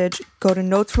voice message. Go to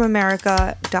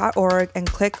notesfromamerica.org and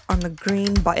click on the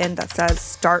green button that says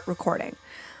Start Recording.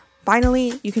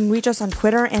 Finally, you can reach us on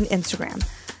Twitter and Instagram.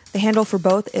 The handle for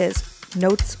both is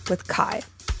Notes with Kai.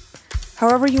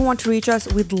 However you want to reach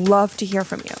us, we'd love to hear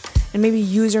from you and maybe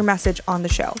use your message on the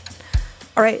show.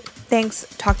 All right, thanks.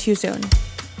 Talk to you soon.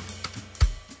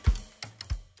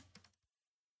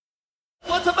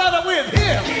 What's the matter with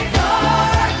him?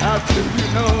 How do you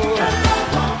know?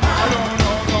 I don't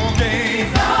know no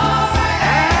game.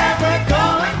 And we're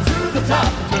going to the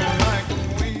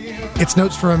top. It's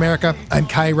Notes from America. I'm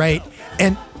Kai Wright,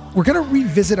 and we're going to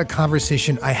revisit a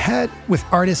conversation I had with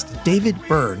artist David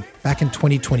Byrne back in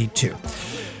 2022.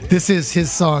 This is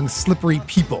his song Slippery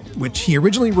People, which he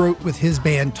originally wrote with his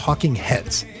band Talking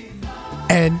Heads.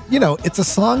 And, you know, it's a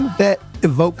song that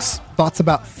evokes thoughts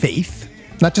about faith,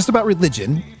 not just about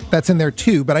religion. That's in there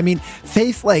too. But I mean,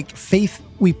 faith like faith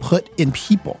we put in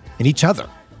people, in each other,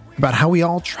 about how we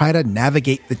all try to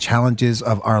navigate the challenges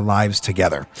of our lives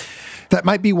together. That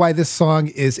might be why this song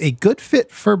is a good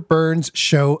fit for Byrne's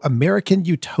show American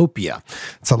Utopia.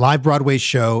 It's a live Broadway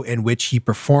show in which he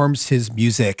performs his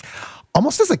music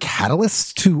almost as a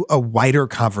catalyst to a wider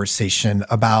conversation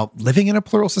about living in a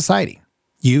plural society.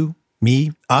 You,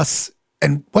 me, us,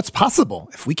 and what's possible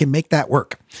if we can make that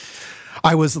work.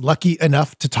 I was lucky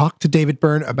enough to talk to David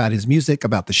Byrne about his music,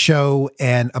 about the show,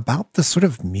 and about the sort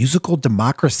of musical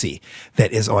democracy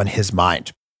that is on his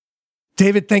mind.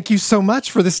 David, thank you so much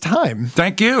for this time.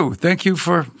 Thank you. Thank you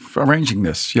for arranging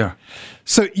this. Yeah.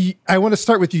 So I want to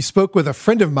start with, you spoke with a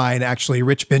friend of mine, actually,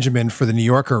 Rich Benjamin, for The New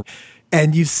Yorker,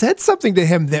 and you said something to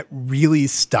him that really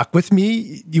stuck with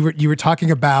me. You were talking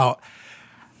about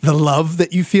the love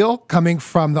that you feel coming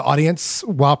from the audience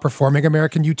while performing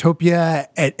American Utopia.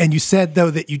 And you said,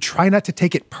 though, that you try not to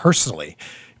take it personally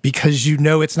because you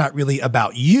know it's not really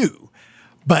about you.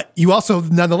 But you also,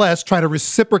 nonetheless, try to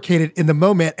reciprocate it in the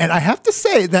moment. And I have to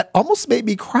say that almost made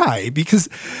me cry because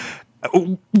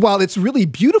while it's really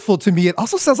beautiful to me, it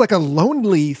also sounds like a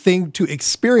lonely thing to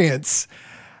experience.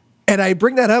 And I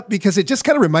bring that up because it just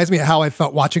kind of reminds me of how I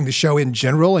felt watching the show in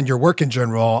general and your work in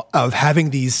general, of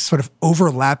having these sort of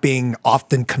overlapping,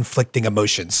 often conflicting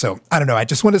emotions. So I don't know. I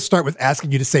just want to start with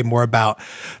asking you to say more about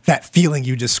that feeling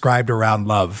you described around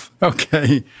love.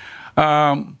 Okay.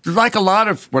 Like a lot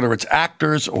of, whether it's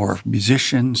actors or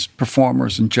musicians,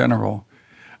 performers in general,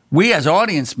 we as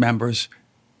audience members,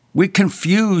 we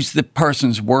confuse the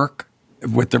person's work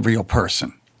with the real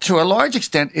person. To a large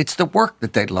extent, it's the work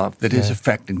that they love that is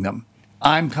affecting them.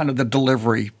 I'm kind of the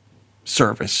delivery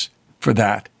service for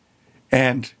that.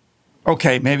 And,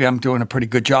 okay, maybe I'm doing a pretty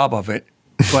good job of it,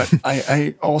 but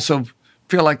I also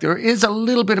feel like there is a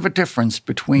little bit of a difference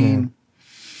between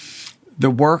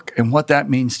the work and what that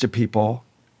means to people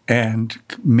and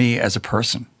me as a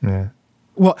person. Yeah.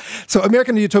 Well, so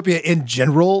American Utopia in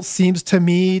general seems to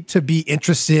me to be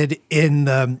interested in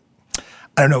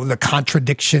the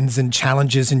contradictions and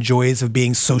challenges and joys of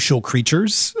being social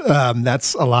creatures.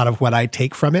 That's a lot of what I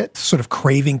take from it, sort of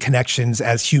craving connections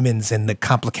as humans and the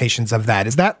complications of that.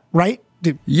 Is that right?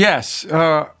 Yes.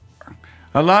 A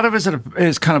lot of it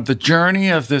is kind of the journey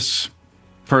of this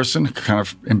person, kind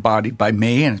of embodied by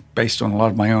me and based on a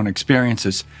lot of my own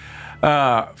experiences,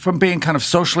 from being kind of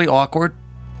socially awkward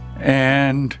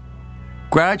and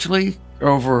gradually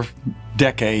over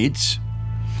decades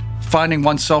finding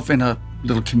oneself in a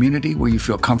little community where you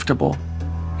feel comfortable.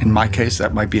 In my case,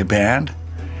 that might be a band.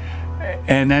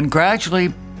 And then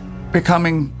gradually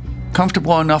becoming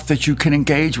comfortable enough that you can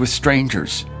engage with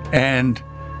strangers and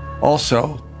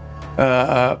also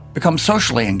become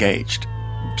socially engaged,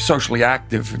 socially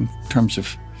active in terms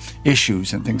of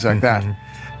issues and things like that.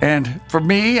 And for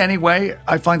me, anyway,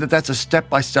 I find that that's a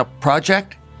step-by-step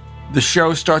project. The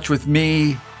show starts with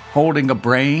me holding a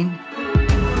brain.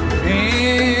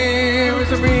 Here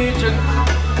is a region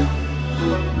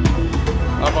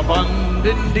of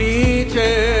abundant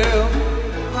detail.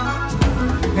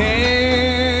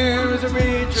 Here is a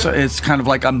region. So it's kind of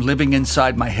like I'm living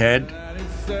inside my head.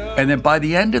 And then by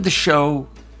the end of the show,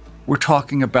 we're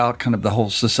talking about kind of the whole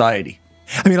society.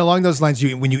 I mean, along those lines,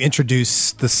 when you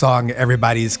introduce the song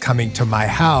Everybody's Coming to My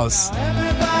House,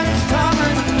 Everybody's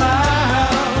coming to my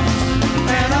house,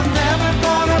 and I'm never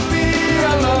gonna be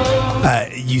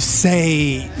alone. You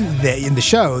say that in the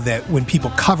show that when people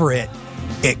cover it,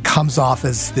 it comes off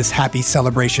as this happy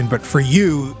celebration, but for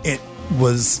you, it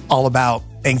was all about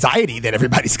anxiety that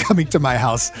everybody's coming to my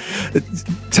house.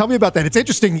 Tell me about that. It's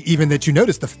interesting even that you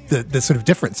noticed the sort of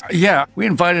difference. Yeah, we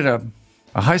invited a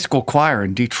high school choir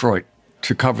in Detroit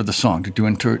to cover the song, to do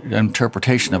an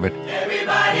interpretation of it.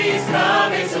 Everybody's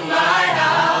coming to my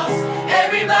house.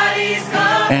 Everybody's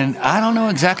coming. And I don't know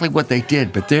exactly what they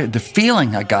did, but the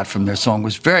feeling I got from their song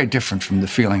was very different from the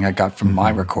feeling I got from my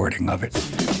recording of it.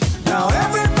 Now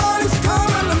everybody's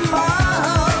coming to my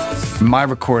house. In my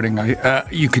recording,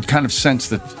 you could kind of sense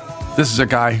that this is a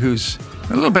guy who's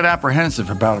a little bit apprehensive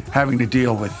about having to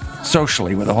deal with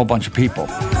socially with a whole bunch of people.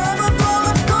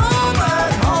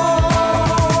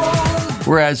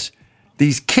 Whereas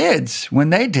these kids, when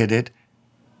they did it,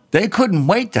 they couldn't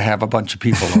wait to have a bunch of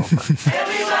people over.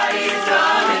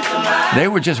 They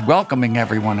were just welcoming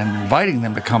everyone and inviting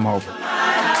them to come over. And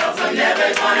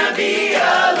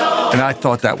I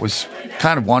thought that was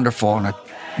kind of wonderful, and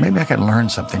maybe I could learn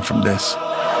something from this.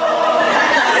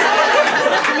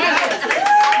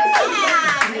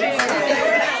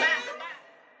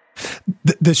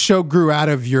 The show grew out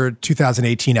of your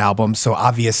 2018 album, so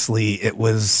obviously it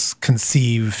was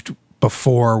conceived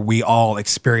before we all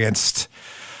experienced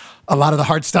a lot of the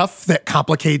hard stuff that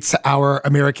complicates our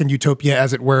American utopia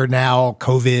as it were now,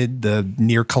 COVID, the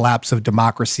near collapse of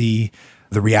democracy,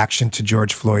 the reaction to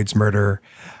George Floyd's murder.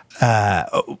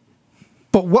 But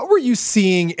what were you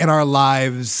seeing in our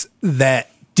lives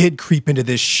that did creep into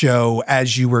this show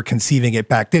as you were conceiving it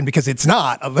back then? Because it's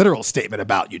not a literal statement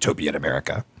about utopia in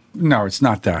America. No, it's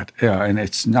not that. And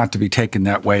it's not to be taken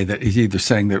that way, that he's either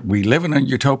saying that we live in a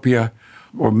utopia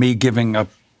or me giving a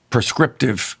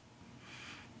prescriptive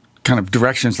kind of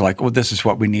directions like, oh, this is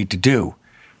what we need to do.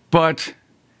 But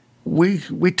we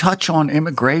touch on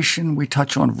immigration, we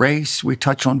touch on race, we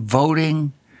touch on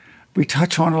voting, we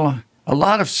touch on a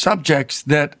lot of subjects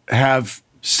that have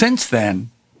since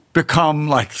then become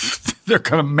like their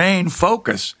kind of main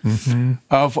focus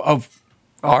of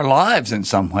our lives in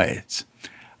some ways.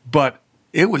 But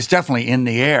it was definitely in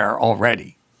the air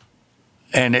already.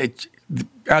 And it,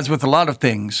 as with a lot of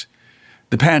things,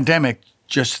 the pandemic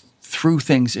just threw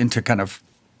things into kind of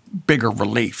bigger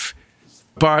relief.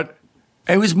 But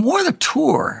it was more the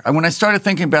tour. And when I started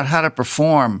thinking about how to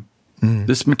perform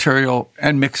this material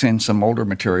and mix in some older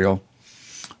material,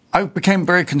 I became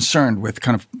very concerned with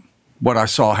kind of what I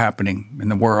saw happening in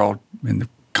the world, in the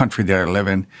country that I live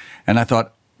in. And I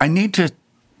thought, I need to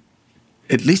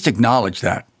at least acknowledge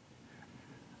that.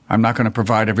 I'm not going to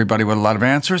provide everybody with a lot of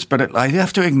answers, but I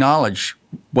have to acknowledge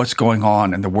what's going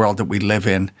on in the world that we live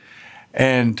in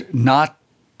and not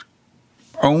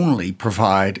only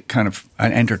provide kind of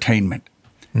an entertainment.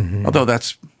 Although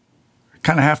that's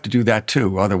kind of have to do that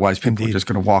too. Otherwise, people are just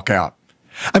going to walk out.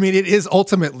 I mean, it is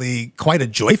ultimately quite a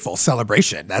joyful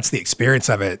celebration. That's the experience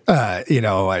of it. At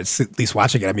least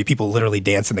watching it. I mean, people literally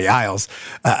dance in the aisles.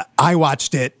 I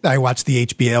watched it. I watched the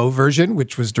HBO version,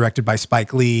 which was directed by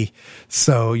Spike Lee.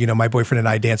 So, my boyfriend and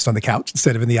I danced on the couch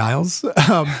instead of in the aisles.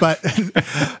 But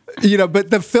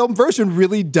the film version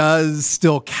really does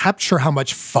still capture how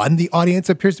much fun the audience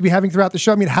appears to be having throughout the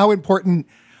show. I mean, how important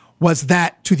was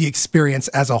that to the experience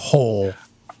as a whole?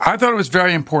 I thought it was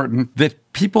very important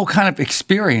that people kind of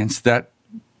experience that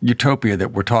utopia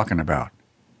that we're talking about.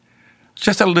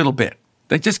 Just a little bit.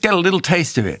 They just get a little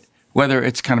taste of it, whether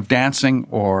it's kind of dancing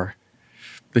or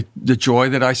the joy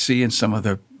that I see in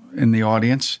in the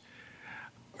audience.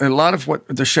 A lot of what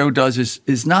the show does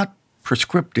is not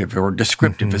prescriptive or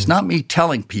descriptive. It's not me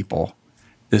telling people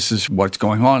this is what's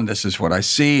going on, this is what I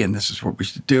see, and this is what we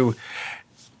should do.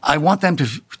 I want them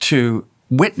to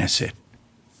witness it.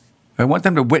 I want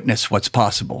them to witness what's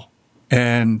possible.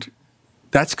 And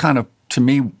that's kind of, to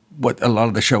me, what a lot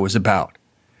of the show is about.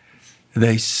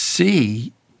 They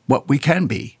see what we can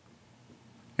be.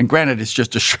 And granted, it's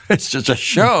just a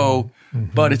show,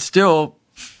 but it still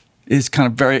is kind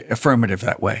of very affirmative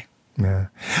that way. Yeah.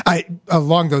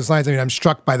 Along those lines, I mean, I'm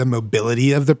struck by the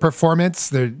mobility of the performance.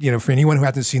 For anyone who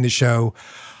hasn't seen the show,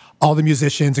 all the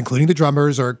musicians, including the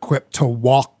drummers, are equipped to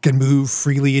walk and move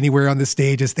freely anywhere on the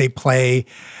stage as they play.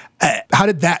 How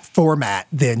did that format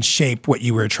then shape what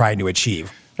you were trying to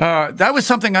achieve? That was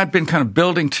something I'd been kind of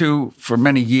building to for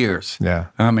many years. Yeah.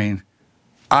 I mean,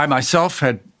 I myself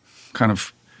had kind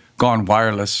of gone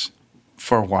wireless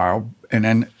for a while. And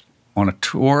then on a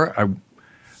tour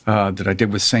that I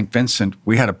did with St. Vincent,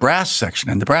 we had a brass section,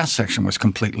 and the brass section was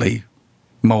completely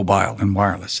mobile and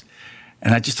wireless.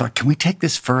 And I just thought, can we take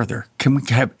this further? Can we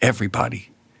have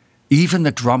everybody, even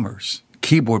the drummers,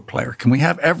 keyboard player, can we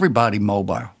have everybody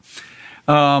mobile?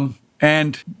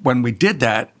 And when we did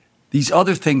that, these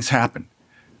other things happen.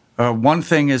 One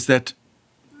thing is that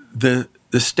the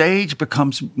stage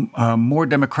becomes more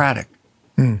democratic.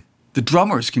 The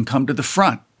drummers can come to the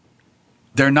front.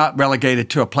 They're not relegated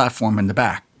to a platform in the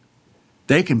back.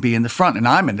 They can be in the front, and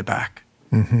I'm in the back.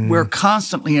 We're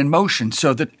constantly in motion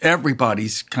so that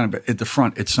everybody's kind of at the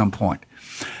front at some point.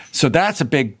 So that's a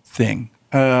big thing.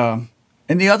 And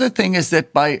the other thing is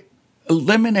that by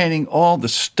eliminating all the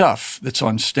stuff that's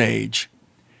on stage,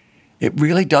 it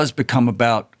really does become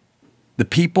about the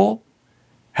people,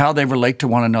 how they relate to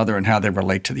one another, and how they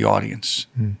relate to the audience.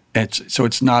 So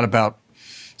it's not about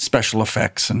special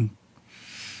effects and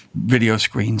video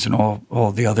screens and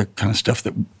all the other kind of stuff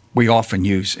that we often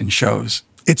use in shows.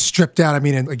 It's stripped down. I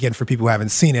mean, and again, for people who haven't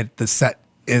seen it, the set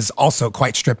is also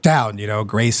quite stripped down,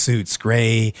 gray suits,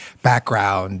 gray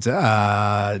background,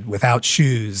 without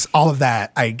shoes. All of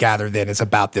that, I gather, then is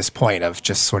about this point of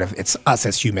just sort of, it's us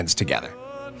as humans together.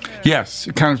 Yes,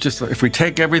 kind of just, if we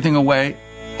take everything away,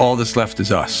 all that's left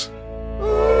is us.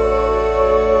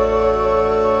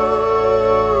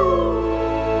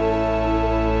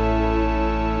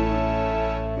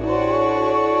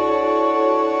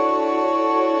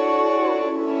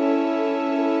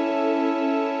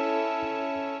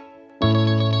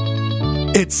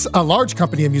 It's a large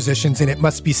company of musicians, and it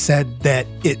must be said that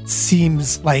it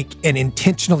seems like an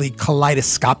intentionally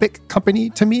kaleidoscopic company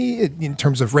to me in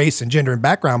terms of race and gender and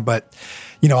background, but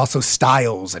also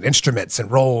styles and instruments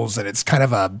and roles, and it's kind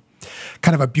of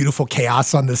a beautiful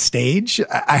chaos on the stage.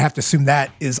 I have to assume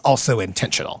that is also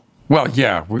intentional. Well,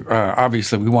 yeah,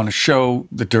 obviously we want to show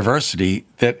the diversity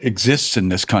that exists in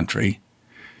this country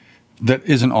that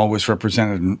isn't always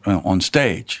represented on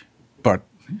stage, but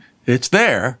it's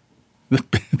there.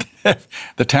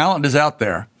 The talent is out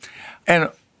there. And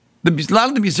a lot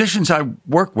of the musicians I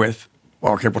work with,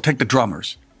 we'll take the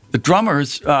drummers. The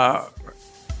drummers,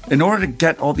 in order to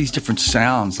get all these different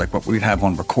sounds like what we'd have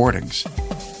on recordings,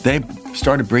 they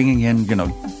started bringing in,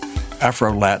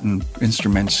 Afro-Latin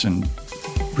instruments and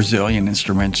Brazilian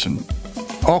instruments and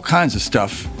all kinds of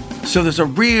stuff. So there's a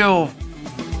real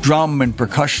drum and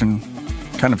percussion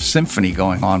kind of symphony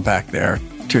going on back there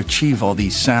to achieve all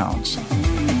these sounds.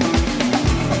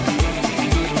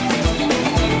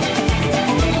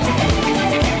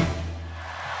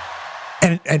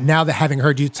 And now that having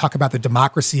heard you talk about the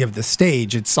democracy of the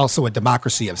stage, it's also a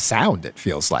democracy of sound, it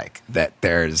feels like. That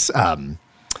there's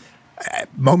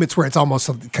moments where it's almost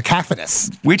cacophonous.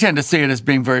 We tend to see it as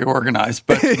being very organized,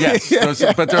 but yes,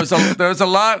 there's a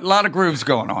lot of grooves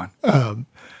going on.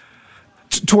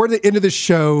 Toward the end of the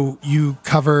show, you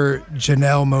cover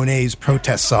Janelle Monáe's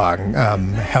protest song,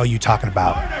 Hell You Talking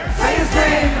About? Say his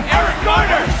name, Eric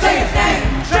Garner. Say his name,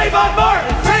 Trayvon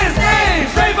Martin. Say his name,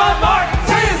 Trayvon Martin.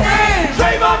 Say his name,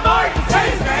 Trayvon Martin. Say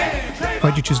his name.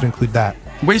 Why'd you choose to include that?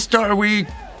 We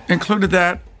included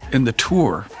that in the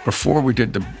tour before we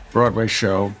did the Broadway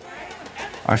show.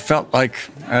 I felt like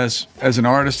as an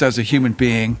artist, as a human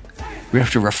being, we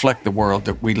have to reflect the world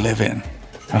that we live in.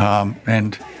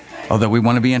 And although we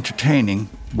want to be entertaining,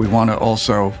 we want to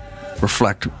also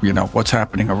reflect, what's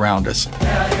happening around us.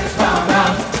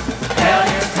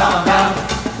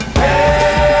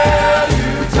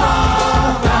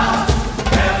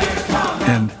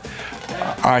 And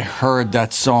I heard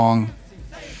that song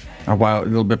a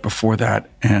little bit before that,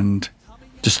 and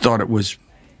just thought it was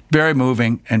very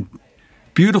moving and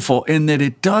beautiful in that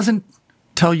it doesn't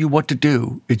tell you what to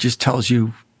do. It just tells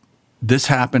you this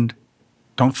happened.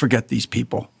 Don't forget these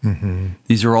people. Mm-hmm.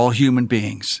 These are all human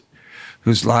beings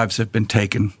whose lives have been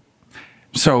taken.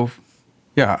 So,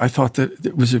 yeah, I thought that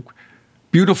it was a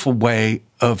beautiful way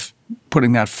of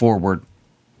putting that forward.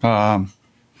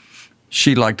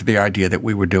 She liked the idea that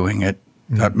we were doing it.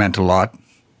 Mm-hmm. That meant a lot.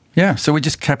 Yeah, so we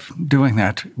just kept doing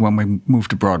that when we moved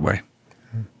to Broadway.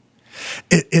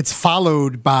 It's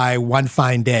followed by One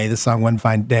Fine Day, the song One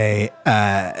Fine Day,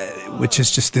 which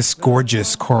is just this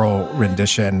gorgeous choral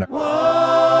rendition. One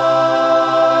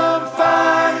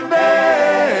fine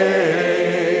day.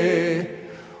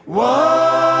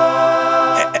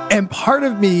 And part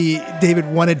of me, David,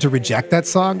 wanted to reject that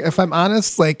song, if I'm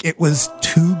honest. Like, it was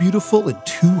too beautiful and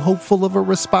too hopeful of a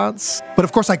response. But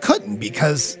of course I couldn't,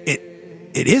 because it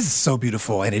is so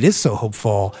beautiful and it is so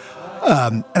hopeful.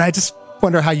 And I just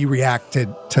wonder how you reacted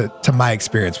to my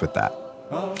experience with that.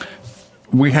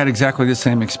 We had exactly the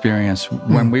same experience.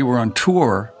 When we were on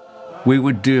tour, we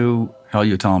would do Hell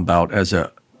You Talking About as an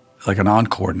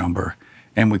encore number,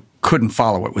 and we couldn't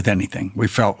follow it with anything. We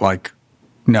felt like,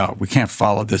 no, we can't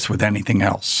follow this with anything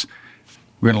else.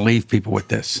 We're going to leave people with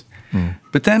this.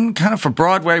 But then kind of for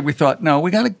Broadway, we thought, no,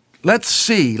 let's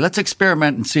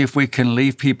experiment and see if we can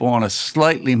leave people on a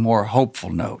slightly more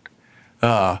hopeful note.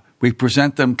 We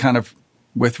present them kind of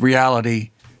with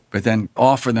reality, but then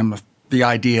offer them the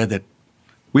idea that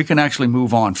we can actually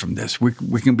move on from this. We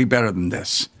can be better than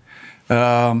this.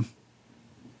 So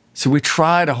we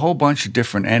tried a whole bunch of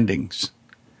different endings.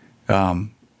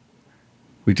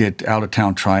 We did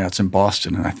out-of-town tryouts in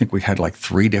Boston, and I think we had like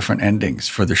 3 different endings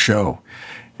for the show.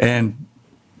 And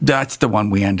that's the one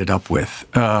we ended up with.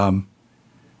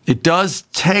 it does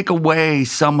take away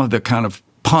some of the kind of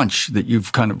punch that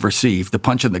you've kind of received, the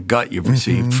punch in the gut you've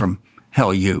received from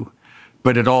Hell You.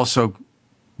 But it also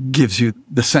gives you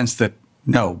the sense that,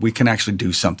 no, we can actually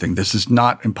do something. This is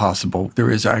not impossible. There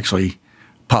is actually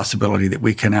possibility that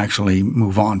we can actually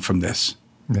move on from this.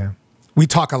 Yeah. We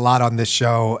talk a lot on this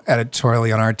show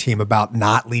editorially on our team about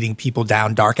not leading people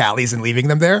down dark alleys and leaving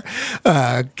them there,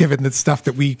 given the stuff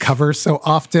that we cover so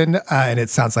often. And it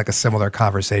sounds like a similar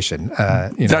conversation.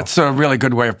 That's a really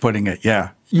good way of putting it, yeah.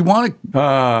 You want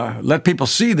to let people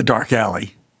see the dark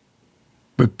alley,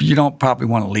 but you don't probably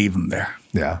want to leave them there.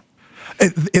 Yeah.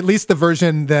 At least the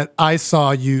version that I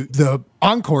saw the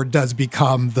encore does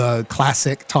become the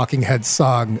classic Talking Heads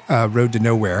song, Road to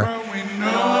Nowhere.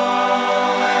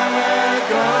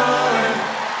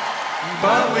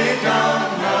 But we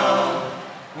don't know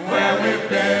where we've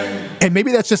been. And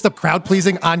maybe that's just a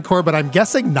crowd-pleasing encore, but I'm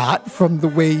guessing not from the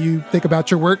way you think about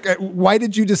your work. Why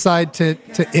did you decide to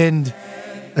end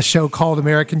a show called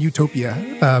American Utopia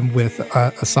with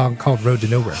a song called Road to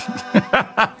Nowhere?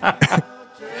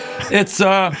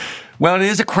 It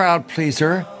is a crowd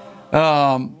pleaser.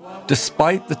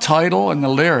 Despite the title and the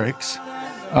lyrics,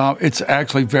 it's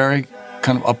actually very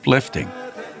kind of uplifting.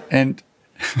 And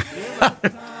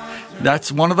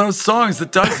that's one of those songs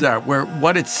that does that, where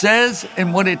what it says and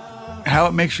how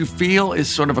it makes you feel is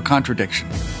sort of a contradiction.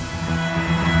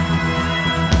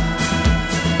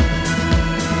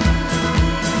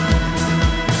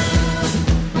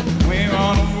 We're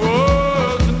on a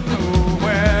road to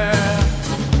nowhere.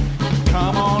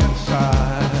 Come on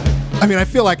inside. I mean, I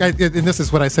feel like, and this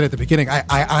is what I said at the beginning,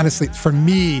 I honestly, for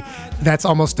me, that's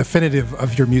almost definitive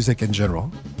of your music in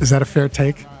general. Is that a fair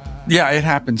take? Yeah, it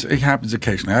happens. It happens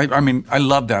occasionally. I mean, I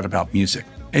love that about music.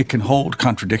 It can hold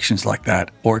contradictions like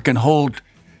that, or it can hold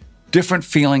different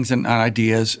feelings and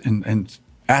ideas and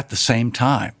at the same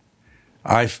time.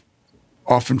 I've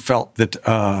often felt that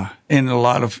in a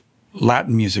lot of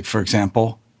Latin music, for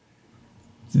example,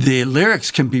 the lyrics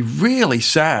can be really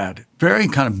sad, very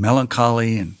kind of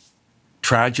melancholy and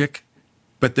tragic,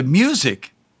 but the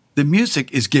music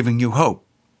is giving you hope.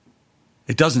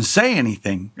 It doesn't say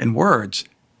anything in words,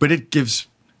 but it gives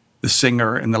the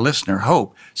singer and the listener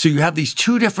hope. So you have these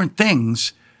two different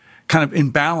things kind of in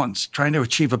balance, trying to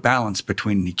achieve a balance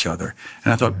between each other.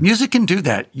 And I thought, music can do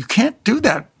that. You can't do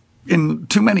that in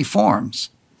too many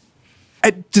forms.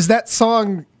 Does that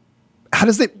song, how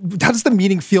does the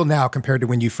meaning feel now compared to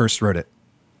when you first wrote it?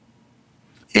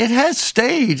 It has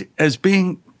stayed as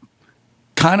being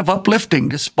kind of uplifting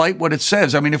despite what it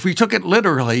says. I mean, if we took it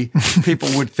literally, people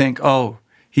would think, oh,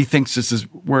 he thinks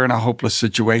we're in a hopeless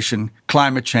situation,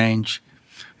 climate change,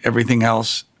 everything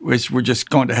else, we're just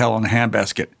going to hell in a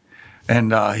handbasket.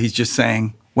 And he's just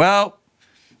saying, well,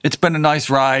 it's been a nice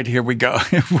ride. Here we go.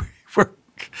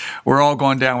 we're all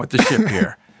going down with the ship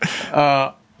here.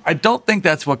 I don't think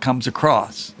that's what comes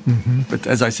across. Mm-hmm. But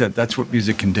as I said, that's what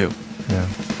music can do. Yeah.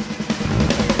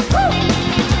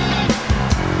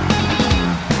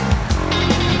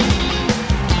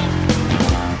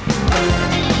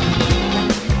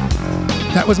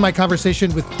 That was my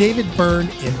conversation with David Byrne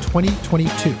in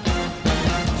 2022.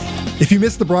 If you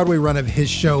missed the Broadway run of his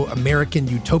show American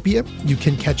Utopia, you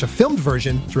can catch a filmed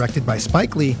version directed by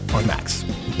Spike Lee on Max.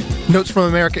 Notes from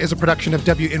America is a production of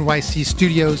WNYC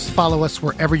Studios. Follow us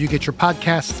wherever you get your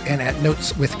podcasts and at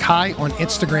Notes with Kai on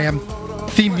Instagram.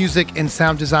 Theme music and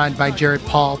sound design by Jared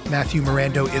Paul. Matthew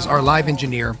Mirando is our live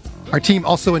engineer. Our team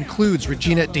also includes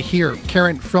Regina DeHeer,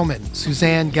 Karen Frillman,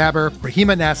 Suzanne Gabber,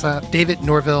 Rahima Nassa, David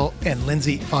Norville, and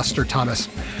Lindsay Foster Thomas.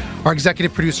 Our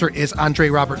executive producer is Andre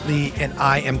Robert Lee, and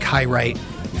I am Kai Wright.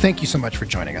 Thank you so much for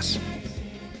joining us.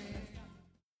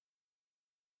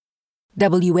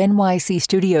 WNYC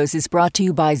Studios is brought to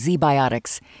you by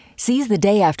ZBiotics. Seize the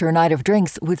day after a night of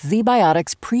drinks with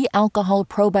ZBiotics pre-alcohol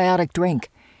probiotic drink.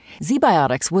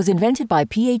 ZBiotics was invented by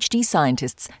PhD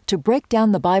scientists to break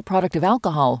down the byproduct of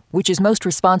alcohol, which is most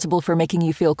responsible for making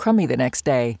you feel crummy the next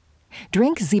day.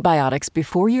 Drink ZBiotics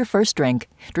before your first drink,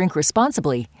 drink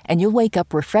responsibly, and you'll wake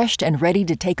up refreshed and ready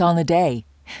to take on the day.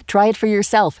 Try it for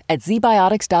yourself at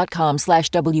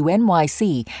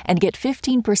zbiotics.com/WNYC and get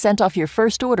 15% off your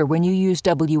first order when you use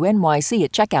WNYC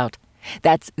at checkout.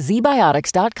 That's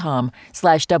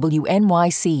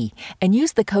zbiotics.com/WNYC and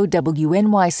use the code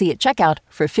WNYC at checkout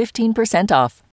for 15% off.